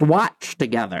 let's just watch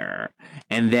together.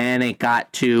 And then it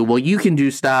got to, well, you can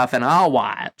do stuff and I'll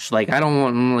watch. Like, I don't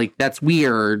want, like, that's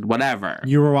weird, whatever.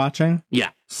 You were watching?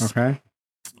 Yes. Okay.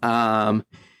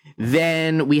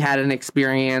 Then we had an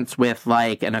experience with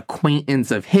like an acquaintance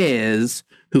of his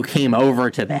who came over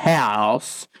to the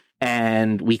house,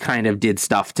 and we kind of did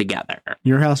stuff together.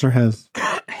 Your house or his?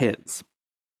 His.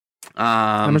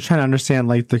 I'm just trying to understand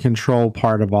like the control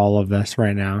part of all of this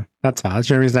right now. That's all. That's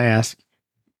the reason I ask.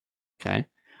 Okay.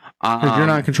 You're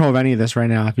not in control of any of this right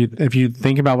now. If you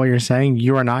think about what you're saying,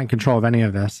 you are not in control of any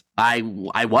of this. I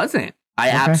wasn't. I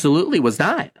absolutely was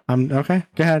not. Okay.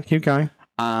 Go ahead. Keep going.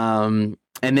 And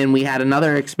then we had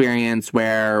another experience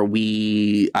where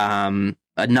we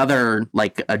another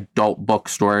like adult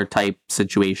bookstore type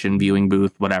situation, viewing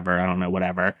booth, whatever. I don't know,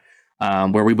 whatever.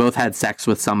 Where we both had sex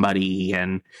with somebody,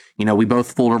 and we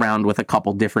both fooled around with a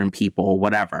couple different people,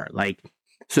 whatever. Like.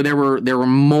 So there were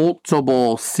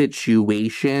multiple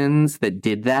situations that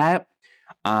did that.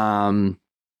 And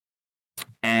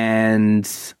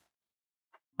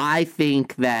I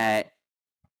think that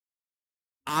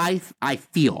I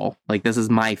feel like, this is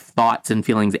my thoughts and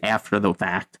feelings after the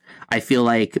fact. I feel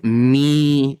like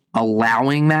me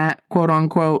allowing that, quote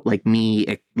unquote, like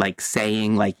me like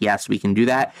saying like, yes, we can do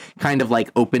that, kind of like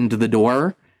opened the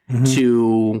door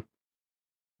to,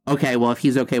 okay, well, if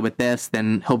he's okay with this,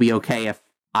 then he'll be okay if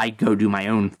I go do my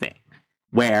own thing,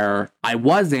 where I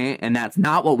wasn't, and that's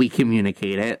not what we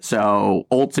communicated. So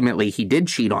ultimately he did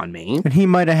cheat on me. And he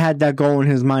might have had that goal in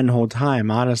his mind the whole time.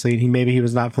 Honestly, maybe he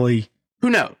was not fully Who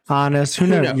knows? Honest. Who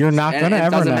knows? You're not going to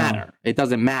ever know. Matter. It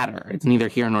doesn't matter. It's neither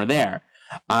here nor there.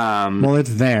 Well,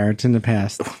 it's there. It's in the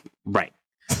past. Right.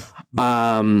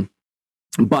 But,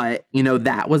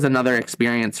 that was another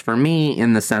experience for me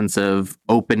in the sense of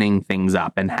opening things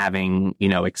up and having,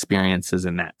 experiences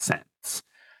in that sense.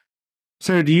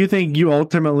 So do you think you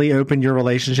ultimately opened your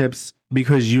relationships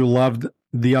because you loved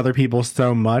the other people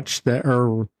so much that,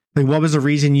 or like, what was the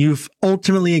reason you've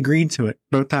ultimately agreed to it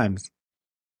both times?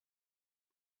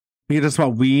 Because that's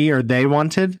what we or they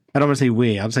wanted? I don't want to say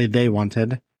we. I'll say they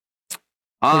wanted.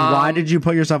 Like, why did you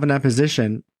put yourself in that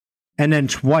position? And then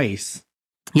twice?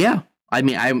 Yeah. I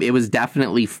mean, it was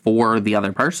definitely for the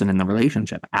other person in the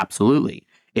relationship. Absolutely.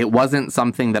 It wasn't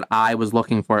something that I was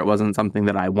looking for. It wasn't something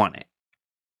that I wanted.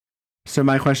 So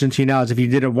my question to you now is, if you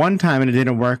did it one time and it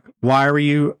didn't work, why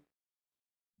do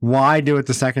it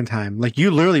the second time? Like,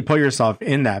 you literally put yourself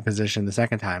in that position the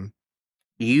second time.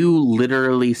 You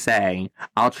literally say,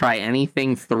 I'll try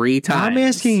anything 3 times. I'm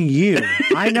asking you.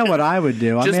 I know what I would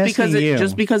do.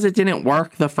 Just because it didn't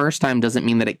work the first time doesn't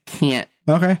mean that it can't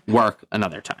work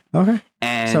another time. Okay.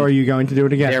 And so are you going to do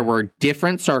it again? There were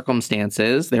different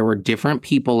circumstances. There were different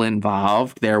people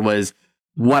involved. There was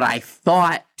what I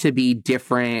thought to be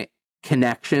different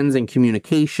connections and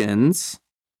communications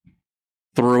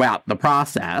throughout the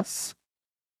process.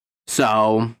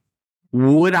 So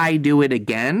would I do it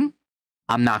again?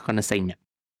 I'm not going to say no.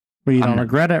 Well, you don't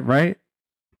regret it, right?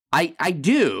 I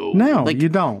do. No, like, you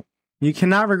don't. You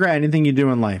cannot regret anything you do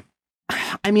in life.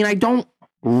 I mean, I don't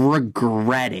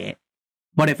regret it,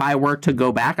 but if I were to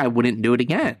go back, I wouldn't do it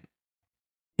again.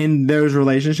 In those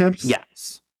relationships?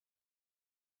 Yes.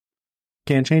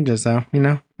 Can't change it, so, you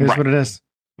know, here's Right. what it is.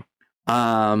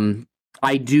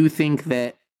 I do think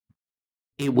that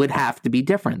it would have to be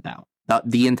different, though.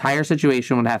 The entire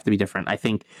situation would have to be different. I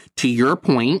think, to your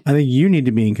point, I think you need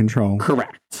to be in control.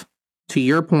 correct. To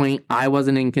your point, I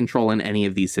wasn't in control in any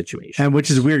of these situations. And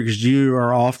which is weird because you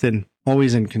are often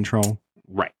always in control.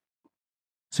 Right.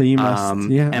 So you must,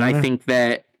 yeah. And I think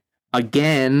that,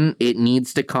 again, it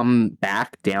needs to come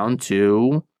back down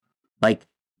to, like,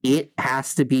 it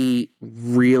has to be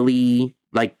really,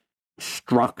 like,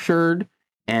 structured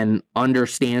and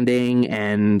understanding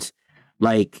and,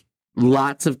 like,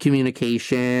 lots of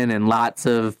communication and lots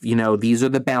of, you know, these are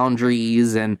the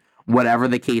boundaries and whatever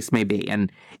the case may be.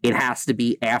 And it has to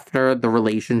be after the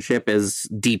relationship is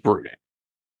deep rooted.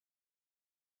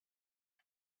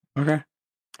 Okay.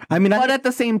 I mean, But at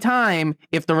the same time,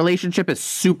 if the relationship is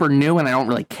super new and I don't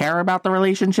really care about the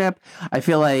relationship, I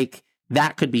feel like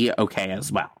that could be okay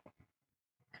as well.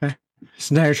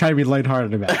 so now you're trying to be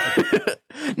lighthearted about it.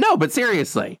 No, but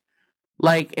seriously.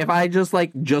 Like, if I just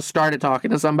started talking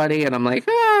to somebody and I'm like,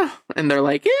 and they're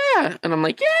like, yeah, and I'm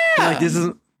like, yeah, Like, this is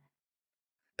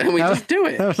and we just do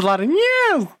it. that was a lot of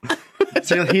yes.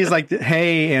 So he's like,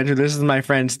 hey, Andrew, this is my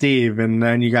friend Steve. And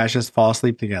then you guys just fall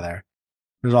asleep together.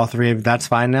 There's all three of you. That's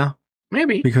fine now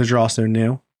Maybe. because you're also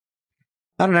new.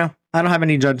 I don't know. I don't have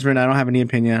any judgment. I don't have any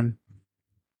opinion.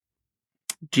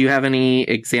 Do you have any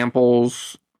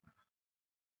examples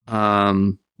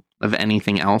of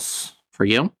anything else for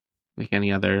you? Like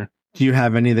any other? Do you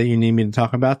have any that you need me to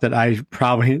talk about that I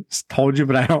probably told you,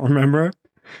 but I don't remember?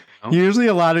 No. Usually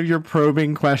a lot of your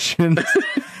probing questions,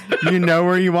 you know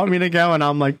where you want me to go. And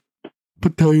I'm like,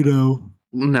 potato.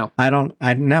 No. I don't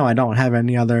have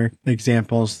any other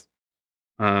examples.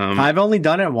 I've only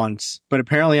done it once, but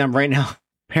apparently I'm polyamorous.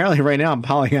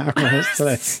 So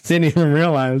I didn't even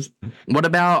realize. What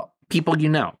about people you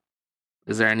know?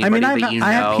 Is there anybody that you know?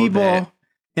 I have people that...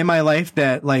 in my life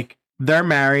that like they're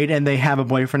married and they have a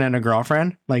boyfriend and a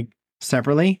girlfriend, like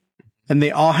separately, and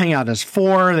they all hang out as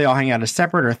four. They all hang out as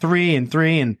separate or three.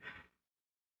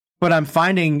 But I'm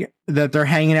finding that they're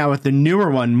hanging out with the newer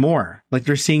one more. Like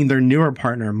they're seeing their newer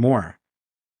partner more.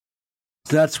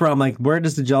 So that's where I'm like, where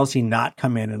does the jealousy not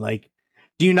come in? And like,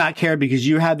 do you not care because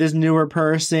you have this newer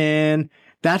person?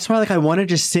 That's why like I want to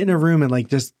just sit in a room and like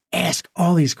just ask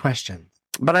all these questions.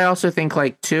 But I also think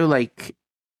like too, like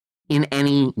in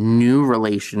any new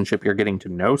relationship, you're getting to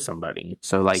know somebody.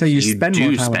 So like you spend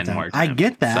more time with them. more time. I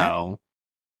get that. So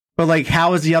But like,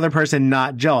 how is the other person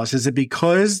not jealous? Is it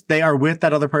because they are with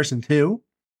that other person too?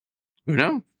 who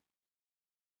knows?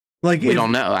 Like, We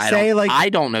don't know. I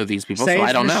don't know these people, say so I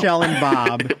it's don't Michelle know. and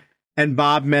Bob, and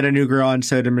Bob met a new girl, and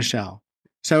so did Michelle.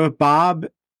 So if Bob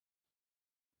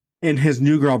and his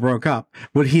new girl broke up,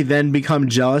 would he then become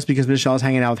jealous because Michelle's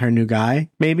hanging out with her new guy?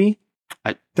 Maybe.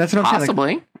 That's what I'm saying. Like,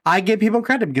 Possibly. I give people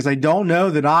credit because I don't know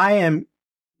that I am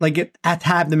like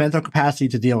have the mental capacity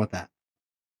to deal with that.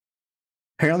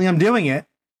 Apparently, I'm doing it,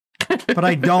 but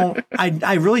I don't.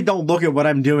 I really don't look at what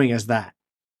I'm doing as that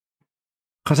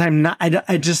because I'm not.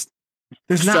 I just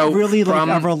there's not So really like from-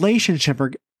 a relationship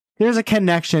or there's a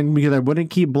connection because I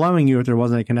wouldn't keep blowing you if there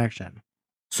wasn't a connection.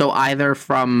 So either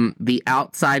from the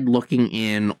outside looking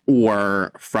in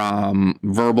or from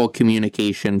verbal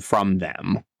communication from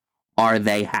them, are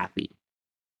they happy?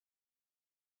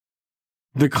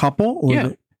 The couple, or Yeah.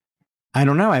 I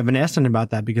don't know. I haven't asked them about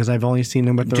that because I've only seen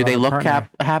them with their Do they other look partner.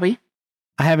 happy?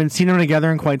 I haven't seen them together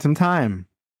in quite some time.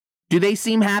 Do they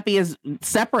seem happy as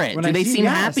separate? When Do I they see- seem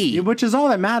yes, happy? Which is all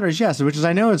that matters, yes. Which is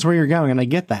I know it's where you're going, and I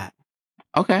get that.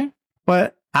 Okay.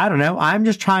 But I don't know. I'm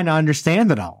just trying to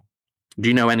understand it all. Do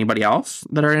you know anybody else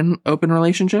that are in open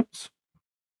relationships?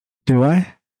 Do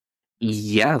I?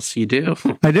 Yes, you do.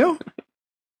 I do.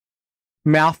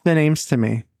 Mouth the names to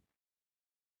me.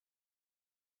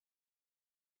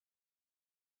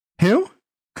 Who?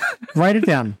 Write it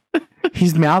down.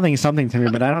 He's mouthing something to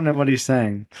me, but I don't know what he's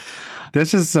saying.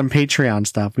 This is some Patreon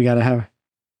stuff. We gotta have.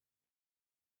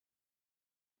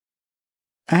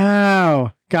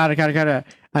 Oh, got it.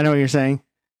 I know what you're saying.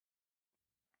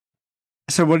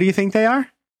 So, what do you think they are?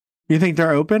 You think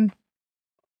they're open?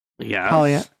 Yes. Oh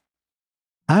yeah.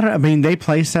 I mean, they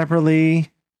play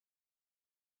separately.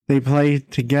 They play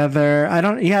together. I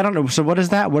don't know. So, what is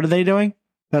that? What are they doing?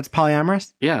 That's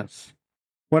polyamorous. Yes.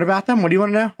 What about them? What do you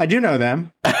want to know? I do know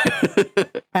them.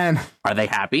 And Are they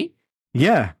happy?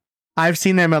 yeah, I've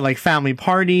seen them at like family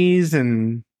parties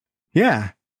and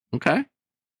yeah. Okay.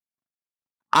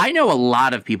 I know a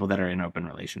lot of people that are in open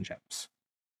relationships.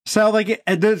 So like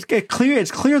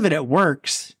it's clear that it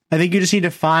works. I think you just need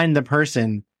to find the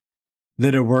person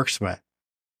that it works with.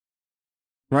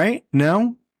 Right?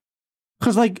 No?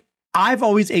 Because like I've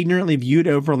always ignorantly viewed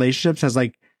open relationships as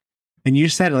like, and you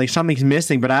said it, like something's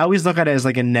missing, but I always look at it as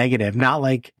like a negative, not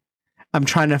like I'm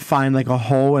trying to find like a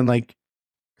hole and like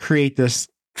create this.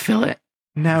 Fill it.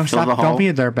 No, Fill stop. Don't be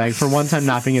a dirtbag. For one time,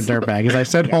 not being a dirtbag. Because I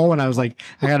said hole and I was like,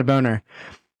 I got a boner.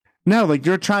 No, like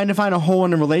you're trying to find a hole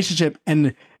in a relationship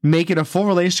and make it a full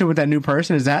relationship with that new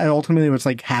person. Is that ultimately what's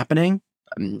like happening?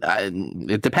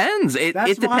 It depends. It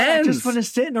Why depends. I just want to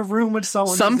sit in a room with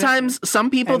someone. Sometimes some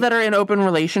people that are in open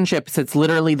relationships, it's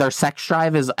literally their sex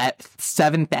drive is at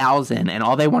 7,000 and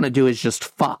all they want to do is just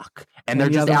fuck. And they're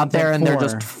just out there and they're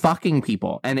just fucking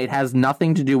people. And it has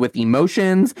nothing to do with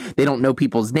emotions. They don't know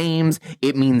people's names.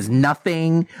 It means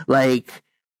nothing. Like,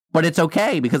 but it's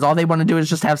okay because all they want to do is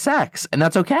just have sex. And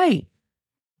that's okay.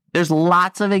 There's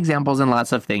lots of examples and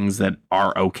lots of things that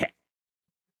are okay.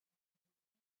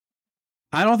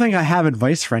 I don't think I have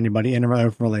advice for anybody in a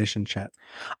open relationship.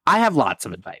 I have lots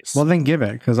of advice. Well, then give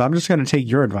it, because I'm just going to take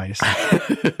your advice.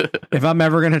 If I'm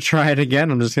ever going to try it again,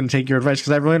 I'm just going to take your advice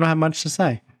because I really don't have much to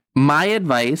say. My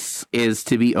advice is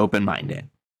to be open-minded.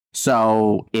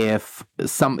 So if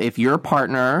your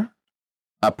partner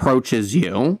approaches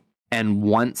you and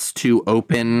wants to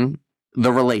open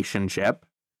the relationship,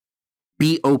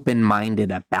 be open-minded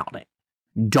about it.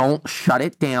 Don't shut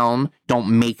it down.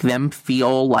 Don't make them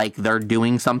feel like they're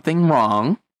doing something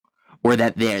wrong or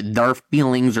that their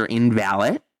feelings are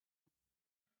invalid.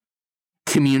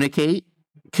 Communicate.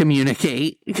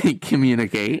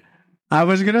 I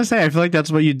was going to say, I feel like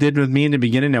that's what you did with me in the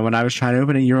beginning. That when I was trying to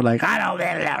open it, you were like, I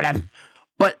don't.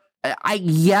 But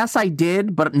yes, I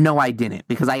did, but no, I didn't,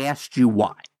 because I asked you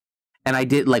why. And I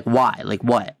did, like, why? Like,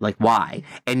 what? Like, why?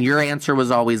 And your answer was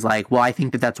always like, well, I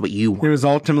think that's what you want. It was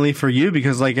ultimately for you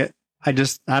because, like, I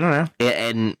don't know.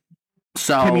 And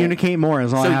so... Communicate more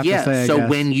is all I have to say, I guess.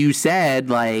 When you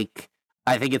said, like,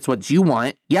 I think it's what you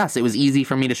want, yes, it was easy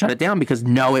for me to shut it down because,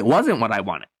 no, it wasn't what I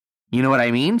wanted. You know what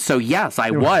I mean? So, yes, I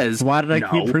was. Why did I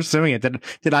keep pursuing it?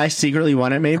 Did I secretly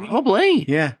want it, maybe? Probably.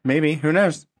 Yeah, maybe. Who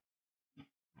knows?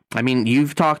 I mean,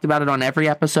 you've talked about it on every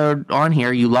episode on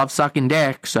here. You love sucking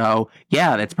dick. So,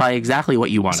 yeah, that's probably exactly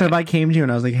what you wanted. So if I came to you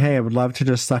and I was like, hey, I would love to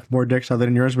just suck more dicks other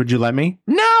than yours, would you let me?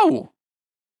 No!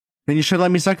 Then you should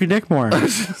let me suck your dick more.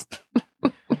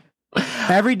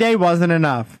 Every day wasn't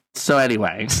enough. So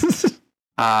anyway,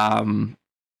 my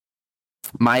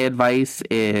advice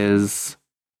is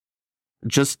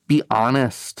just be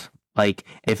honest. Like,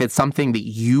 if it's something that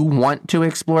you want to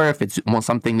explore, if it's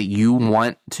something that you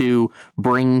want to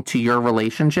bring to your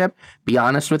relationship, be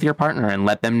honest with your partner and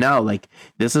let them know, like,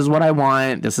 this is what I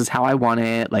want. This is how I want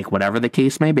it. Like, whatever the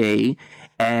case may be.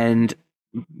 And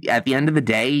at the end of the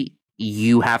day,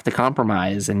 you have to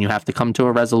compromise and you have to come to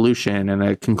a resolution and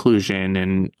a conclusion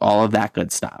and all of that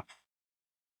good stuff.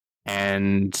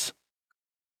 And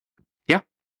yeah.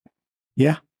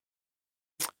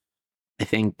 I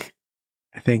think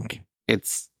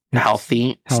it's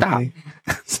healthy. Stop.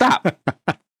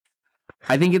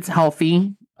 I think it's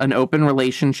healthy. An open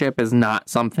relationship is not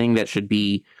something that should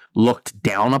be looked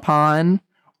down upon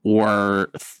or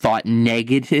thought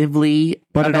negatively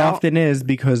But about. it often is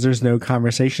because there's no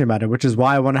conversation about it, which is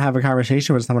why I want to have a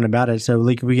conversation with someone about it so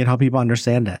like we can help people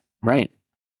understand it. Right.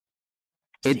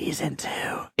 Season 2.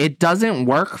 It doesn't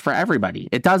work for everybody.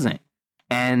 It doesn't.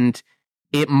 And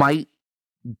it might...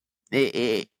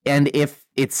 and if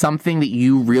it's something that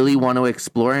you really want to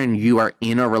explore and you are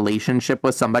in a relationship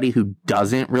with somebody who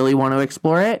doesn't really want to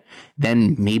explore it,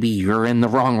 then maybe you're in the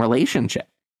wrong relationship.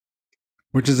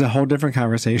 Which is a whole different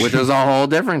conversation.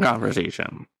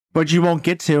 But you won't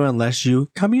get to unless you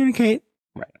communicate.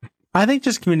 Right. I think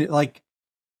just communicate, like,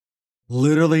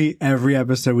 literally every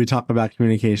episode we talk about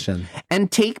communication.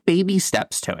 And take baby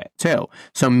steps to it too.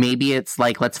 So maybe it's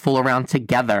like, let's fool around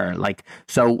together. Like,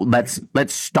 so let's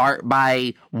start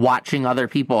by watching other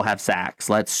people have sex.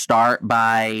 Let's start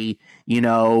by,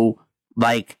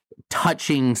 like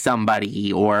touching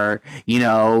somebody or,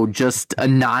 just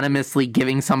anonymously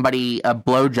giving somebody a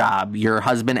blowjob. Your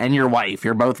husband and your wife,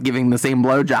 you're both giving the same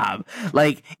blowjob.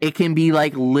 Like, it can be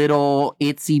like little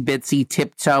itsy bitsy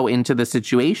tiptoe into the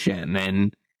situation.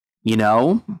 And,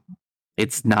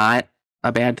 it's not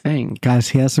a bad thing. Guys,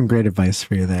 he has some great advice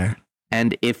for you there.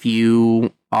 And if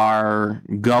you are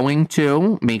going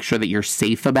to, make sure that you're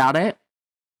safe about it.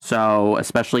 So,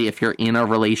 especially if you're in a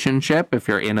relationship,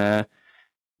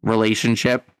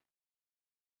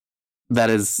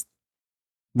 that is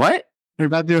what? You're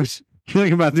about to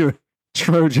do a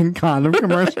Trojan condom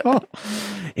commercial?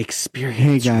 Experience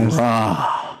Hey, guys.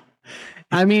 raw.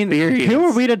 I mean, Experience. who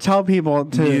are we to tell people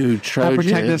to New protect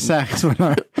Trojan. the sex when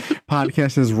our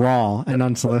podcast is raw and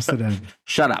unsolicited?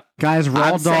 Shut up. Guys, raw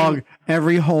I'm dog saying-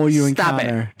 every hole you Stop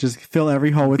encounter. Just fill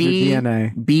every hole with your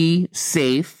DNA. Be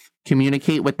safe.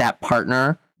 Communicate with that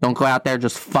partner. Don't go out there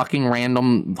just fucking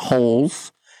random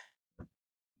holes.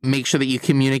 Make sure that you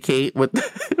communicate with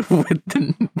with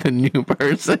the new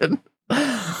person.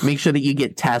 Make sure that you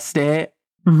get tested.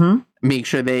 Mm-hmm. Make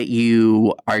sure that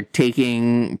you are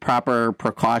taking proper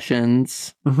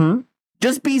precautions. Mm-hmm.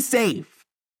 Just be safe.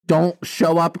 Don't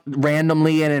show up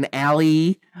randomly in an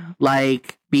alley.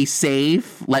 Like, be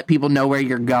safe. Let people know where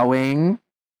you're going.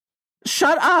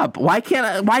 Shut up. Why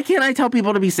can't I tell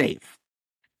people to be safe?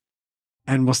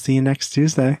 And we'll see you next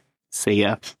Tuesday. See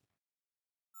ya.